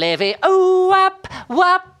Oblivion. Ooh, wap,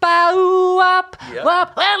 wap, ooh, wap,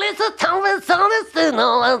 wap. Well, it's a Thomas, I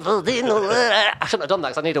shouldn't have done that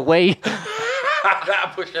because I need a wee.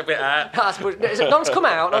 That'll push a bit out. None's come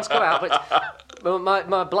out, but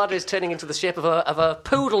my bladder is turning into the shape of a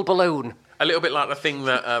poodle balloon. A little bit like the thing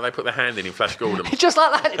that they put their hand in Flash Gordon. Just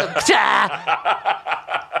like that. It goes,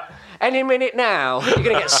 any minute now, you're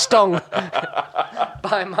going to get stung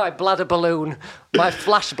by my bladder balloon, my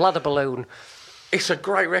Flash bladder balloon. It's a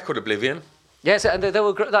great record, Oblivion. Yes, and they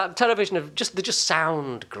were that television they just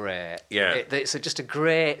sound great. Yeah, it's just a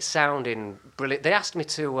great sounding, brilliant. They asked me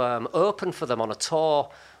to open for them on a tour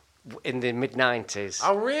in the mid-90s.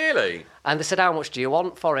 Oh, really? And they said, how much do you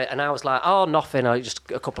want for it? And I was like, oh, nothing, just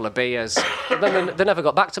a couple of beers. But then they never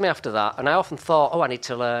got back to me after that. And I often thought, I need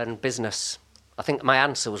to learn business. I think my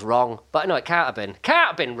answer was wrong. But no, it can't have been. Can't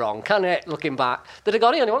have been wrong, can it, looking back? They'd have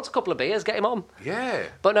gone, he only wants a couple of beers, get him on. Yeah.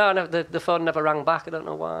 But no, the phone never rang back. I don't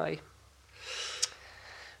know why.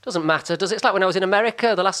 Doesn't matter, does it? It's like when I was in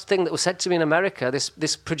America, the last thing that was said to me in America,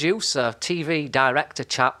 this producer, TV director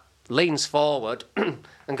chap, leans forward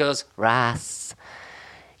and goes, Russ,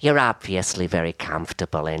 you're obviously very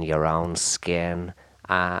comfortable in your own skin.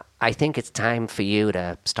 I think it's time for you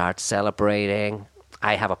to start celebrating.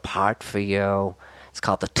 I have a part for you. It's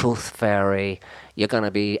called The Tooth Fairy. You're going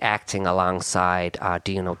to be acting alongside,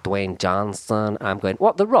 do you know Dwayne Johnson? I'm going,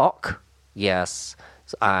 what, The Rock? Yes.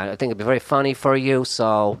 So, I think it'd be very funny for you,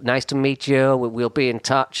 so nice to meet you. We'll be in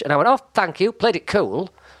touch. And I went, oh, thank you. Played it cool.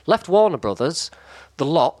 Left Warner Brothers, the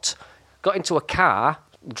lot, got into a car,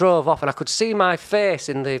 drove off, and I could see my face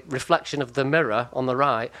in the reflection of the mirror on the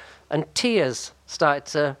right, and tears started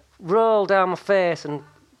to roll down my face, and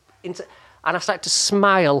I started to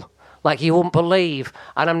smile like you wouldn't believe.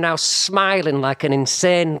 And I'm now smiling like an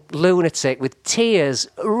insane lunatic with tears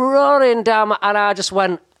running down my... And I just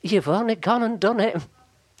went, you've only gone and done it.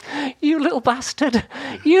 You little bastard.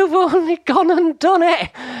 You've only gone and done it.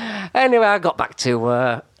 Anyway, I got back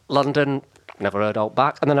to London, never heard out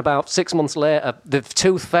back. And then about 6 months later, The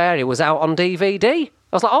Tooth Fairy was out on DVD.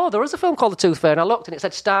 I was like, oh, there is a film called The Tooth Fairy. And I looked and it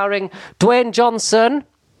said starring Dwayne Johnson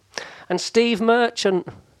and Steve Merchant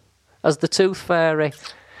as the Tooth Fairy.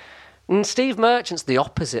 And Steve Merchant's the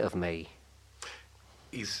opposite of me.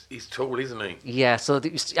 He's tall, isn't he? Yeah, so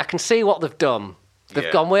I can see what they've done.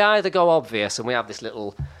 They've gone, we either go obvious and we have this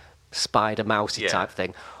little spider-mousey type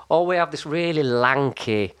thing, or we have this really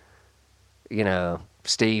lanky, you know,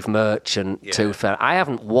 Steve Merchant Tooth Fairy. I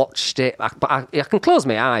haven't watched it, but I can close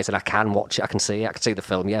my eyes and I can watch it. I can see the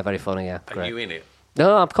film. Yeah, very funny, yeah. Great. Are you in it?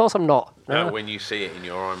 No, of course I'm not. No. When you see it in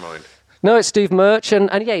your own mind? No, it's Steve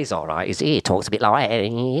Merchant, and yeah, he's all right. He talks a bit like,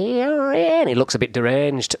 and he looks a bit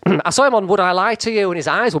deranged. I saw him on Would I Lie to You, and his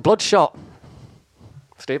eyes were bloodshot.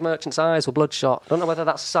 Steve Merchant's eyes were bloodshot. Don't know whether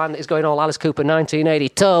that's a sign that he's going all Alice Cooper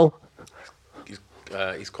 1982.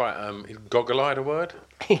 He's quite, he's goggle-eyed, a word?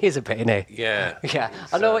 He is a bit, isn't he? Yeah. Yeah,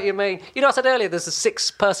 I know what you mean. You know, I said earlier, there's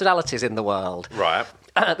 6 personalities in the world. Right.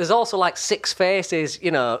 There's also like 6 faces,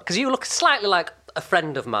 you know, because you look slightly like a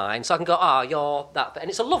friend of mine, so I can go, you're that, and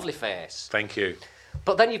it's a lovely face. Thank you.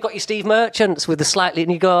 But then you've got your Steve Merchants with the slightly,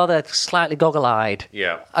 and you go, they're slightly goggle-eyed.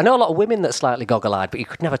 Yeah. I know a lot of women that are slightly goggle-eyed, but you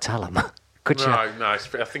could never tell them, could you? No, I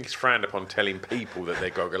think it's frowned upon telling people that they're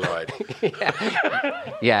goggle-eyed.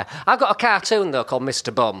 Yeah. I've got a cartoon, though, called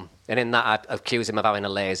Mr. Bum, and in that I accuse him of having a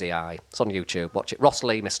lazy eye. It's on YouTube, watch it. Ross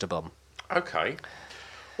Lee, Mr. Bum. Okay.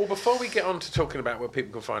 Well, before we get on to talking about where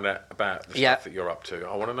people can find out about the stuff that you're up to,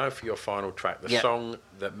 I want to know for your final track, the song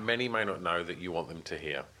that many may not know that you want them to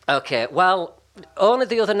hear. Okay, well, only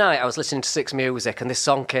the other night I was listening to Six Music and this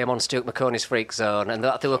song came on Stuart McConey's Freak Zone and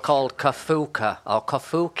they were called Kafuka or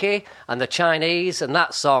Kafuki and the Chinese, and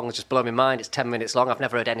that song just blew my mind. It's 10 minutes long. I've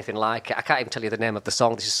never heard anything like it. I can't even tell you the name of the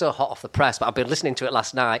song. This is so hot off the press, but I've been listening to it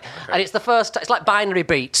last night and it's the first, it's like binary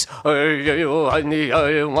beats. And I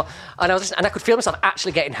was listening, and I could feel myself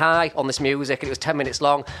actually getting high on this music, and it was 10 minutes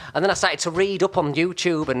long. And then I started to read up on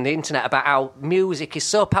YouTube and the internet about how music is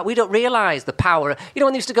so powerful. We don't realise the power. You know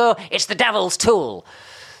when they used to go, it's the devil's tool.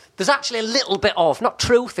 There's actually a little bit of, not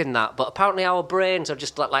truth in that, but apparently our brains are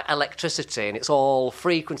just like electricity, and it's all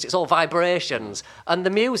frequency, it's all vibrations, and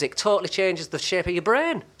the music totally changes the shape of your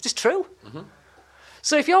brain. It's just true. Mm-hmm.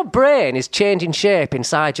 So if your brain is changing shape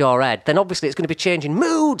inside your head, then obviously it's going to be changing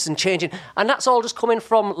moods and changing, and that's all just coming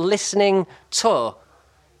from listening to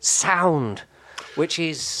sound, which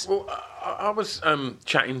is... Well, I was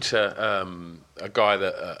chatting to a guy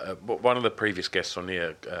that one of the previous guests on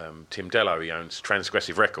here, Tim Dello. He owns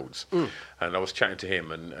Transgressive Records, and I was chatting to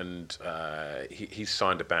him, and he's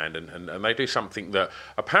signed a band, and they do something that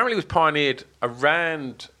apparently was pioneered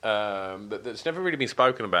around that's never really been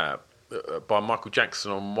spoken about by Michael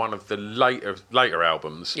Jackson on one of the later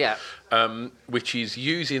albums. Yeah, which is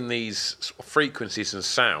using these frequencies and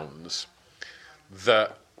sounds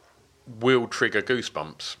that will trigger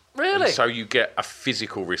goosebumps. Really? And so you get a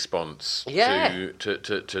physical response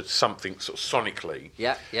to something sort of sonically.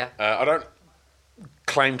 Yeah. I don't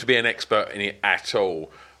claim to be an expert in it at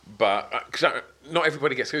all, but cause not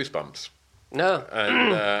everybody gets goosebumps. No.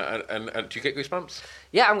 And do you get goosebumps?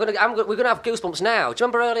 Yeah, we're gonna have goosebumps now. Do you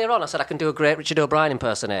remember earlier on I said I can do a great Richard O'Brien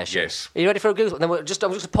impersonation? Yes. Are you ready for a goosebump? Then I'm just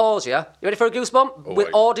gonna pause you. You ready for a goosebump? Always.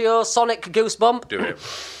 With audio sonic goosebump? Do it.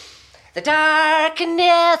 The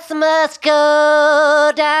darkness must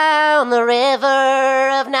go down the river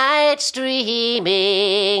of night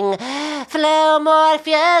streaming. Flow,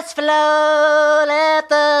 Morpheus, flow, let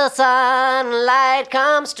the sunlight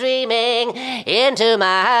come streaming into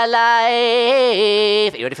my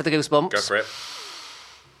life. Are you ready for the goosebumps? Go for it.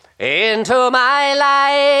 Into my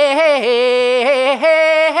life,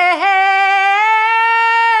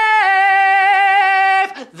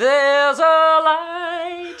 there's a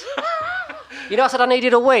light. You know, I said I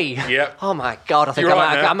needed a wee. Yep. Oh my God, I think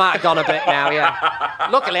I might have gone a bit now. Yeah.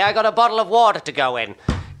 Luckily, I got a bottle of water to go in.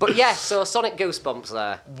 But yes, so sonic goosebumps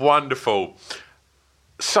there. Wonderful.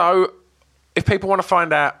 So, if people want to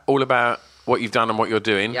find out all about what you've done and what you're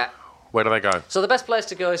doing, where do they go? So the best place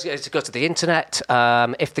to go is to go to the internet.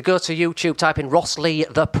 If they go to YouTube, type in Ross Lee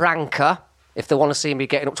the Pranker. If they want to see me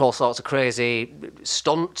getting up to all sorts of crazy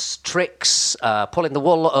stunts, tricks, pulling the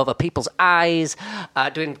wool over people's eyes,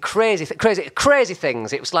 doing crazy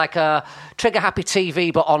things. It was like a trigger-happy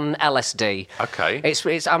TV, but on LSD. Okay.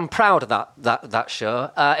 I'm proud of that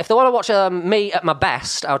show. If they want to watch me at my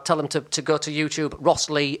best, I would tell them to go to YouTube, Ross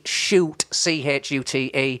Lee Shoot,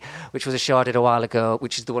 CHUTE, which was a show I did a while ago,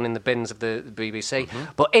 which is the one in the bins of the BBC.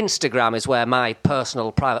 Mm-hmm. But Instagram is where my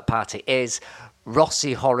personal private party is.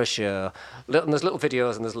 Rossi Horror Show. And there's little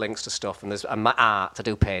videos and there's links to stuff and my art. I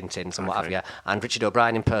do paintings and what have you. And Richard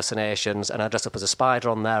O'Brien impersonations. And I dress up as a spider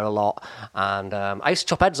on there a lot. And I used to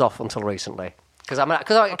chop heads off until recently. Because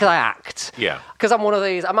I act. Yeah. Because I'm one of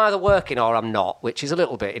these, I'm either working or I'm not, which is a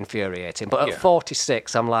little bit infuriating. But at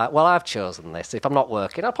 46, I'm like, well, I've chosen this. If I'm not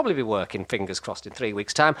working, I'll probably be working, fingers crossed, in 3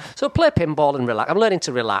 weeks' time. So play pinball and relax. I'm learning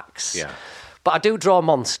to relax. Yeah. But I do draw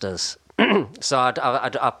monsters. So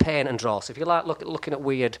I paint and draw. So if you like looking at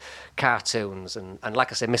weird cartoons and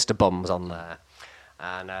like I say, Mr. Bum's on there.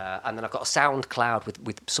 And then I've got a SoundCloud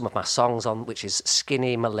with some of my songs on, which is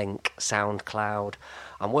Skinny Malink SoundCloud.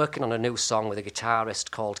 I'm working on a new song with a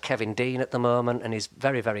guitarist called Kevin Dean at the moment, and he's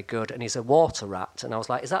very, very good. And he's a water rat. And I was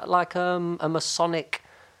like, is that like a Masonic,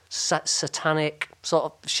 satanic sort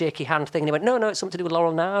of shaky hand thing? And he went, no, it's something to do with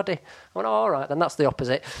Laurel and Hardy. I went, oh, all right, then that's the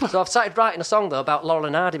opposite. So I've started writing a song, though, about Laurel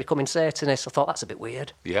and Hardy becoming Satanists. I thought, that's a bit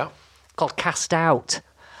weird. Yeah. Called Cast Out.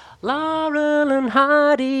 Laurel and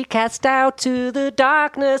Hardy, cast out to the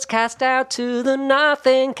darkness, cast out to the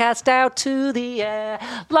nothing, cast out to the air.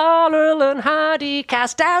 Laurel and Hardy,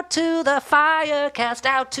 cast out to the fire, cast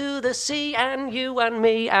out to the sea, and you and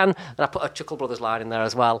me. And I put a Chuckle Brothers line in there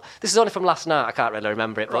as well. This is only from last night, I can't really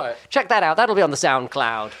remember it, but check that out. That'll be on the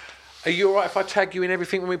SoundCloud. Are you all right if I tag you in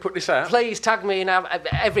everything when we put this out? Please tag me in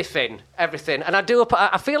everything. And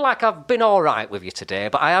I feel like I've been all right with you today,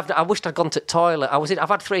 but I wished I'd gone to the toilet. I've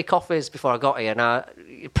had 3 coffees before I got here, and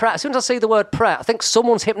as soon as I see the word Pret, I think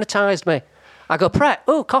someone's hypnotised me. I go, Pret,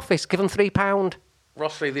 coffees, give them £3.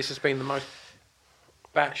 Ross Lee, this has been the most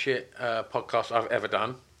batshit podcast I've ever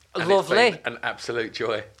done. And lovely. It's been an absolute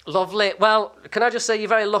joy. Lovely. Well, can I just say you're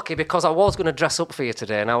very lucky, because I was going to dress up for you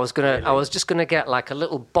today, and I was just going to get like a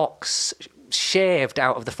little box shaved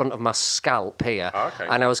out of the front of my scalp here. Oh, okay.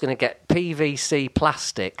 And I was going to get PVC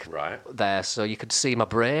plastic there so you could see my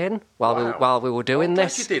brain while we were doing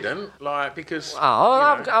this. You didn't, because... because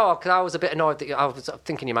I was a bit annoyed that I was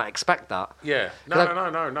thinking you might expect that. Yeah. No.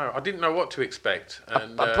 I didn't know what to expect.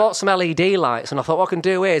 And, I bought some LED lights, and I thought what I can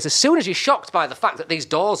do is, as soon as you're shocked by the fact that these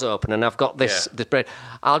doors open and I've got this brain,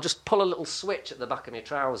 I'll just pull a little switch at the back of my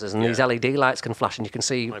trousers and these LED lights can flash and you can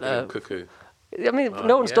see... Maybe a cuckoo. I mean,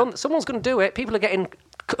 no one's done. Someone's going to do it. People are getting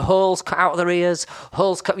holes cut out of their ears,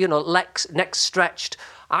 holes cut, necks stretched.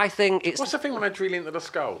 I think it's... What's the thing when they drill into the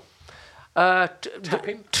skull?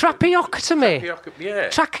 Tracheotomy. Yeah.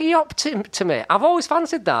 Tracheotomy. I've always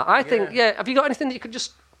fancied that. I think, have you got anything that you could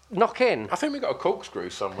just knock in? I think we've got a corkscrew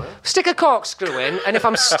somewhere. Stick a corkscrew in, and if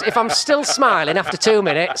I'm still smiling after 2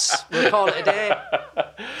 minutes, we'll call it a day.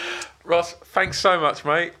 Ross, thanks so much,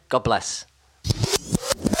 mate. God bless.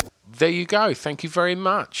 There you go. Thank you very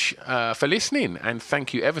much for listening, and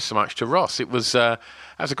thank you ever so much to Ross. It was a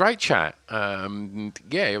great chat.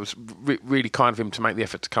 It was really kind of him to make the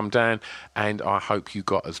effort to come down, and I hope you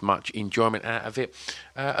got as much enjoyment out of it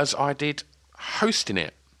as I did hosting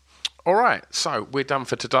it. All right, so we're done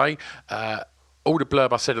for today. All the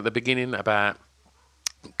blurb I said at the beginning about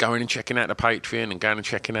going and checking out the Patreon and going and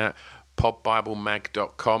checking out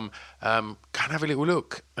podbiblemag.com. Go and have a little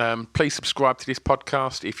look. Please subscribe to this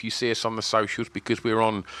podcast if you see us on the socials, because we're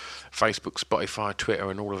on Facebook, Spotify,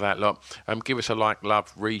 Twitter and all of that lot. Give us a like,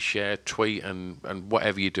 love, reshare, tweet and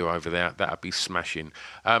whatever you do over there. That'd be smashing.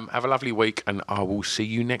 Have a lovely week, and I will see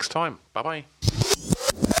you next time. Bye-bye.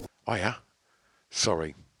 Oh yeah,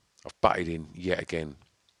 sorry, I've butted in yet again.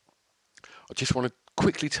 I just want to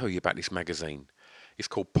quickly tell you about this magazine. It's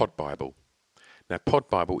called Pod Bible. Now, Pod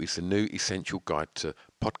Bible is the new essential guide to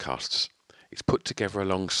podcasts. It's put together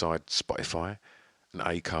alongside Spotify and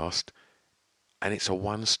Acast, and it's a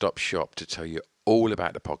one-stop shop to tell you all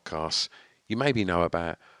about the podcasts you maybe know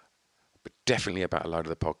about, but definitely about a load of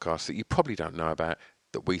the podcasts that you probably don't know about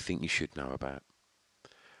that we think you should know about.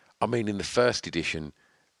 I mean, in the first edition,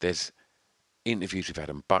 there's interviews with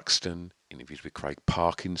Adam Buxton, interviews with Craig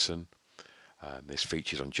Parkinson, there's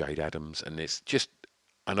features on Jade Adams, and there's just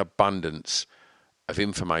an abundance of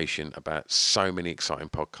information about so many exciting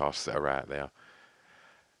podcasts that are out there.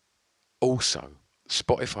 Also,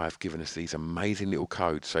 Spotify have given us these amazing little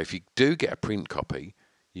codes. So if you do get a print copy,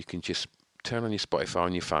 you can just turn on your Spotify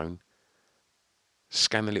on your phone,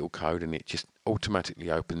 scan the little code, and it just automatically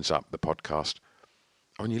opens up the podcast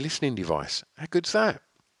on your listening device. How good's that?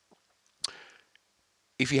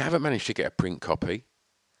 If you haven't managed to get a print copy,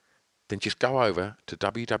 then just go over to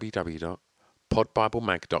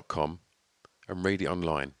www.podbiblemag.com and read it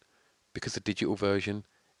online, because the digital version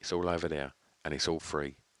is all over there and it's all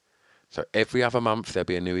free. So every other month there'll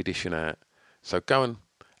be a new edition out. So go and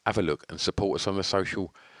have a look and support us on the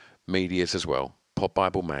social medias as well.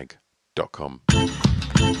 podbiblemag.com.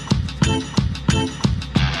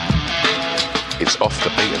 It's Off the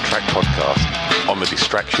Beaten Track podcast on the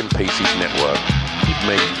Distraction Pieces Network with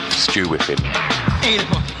me, Stu Whiffin.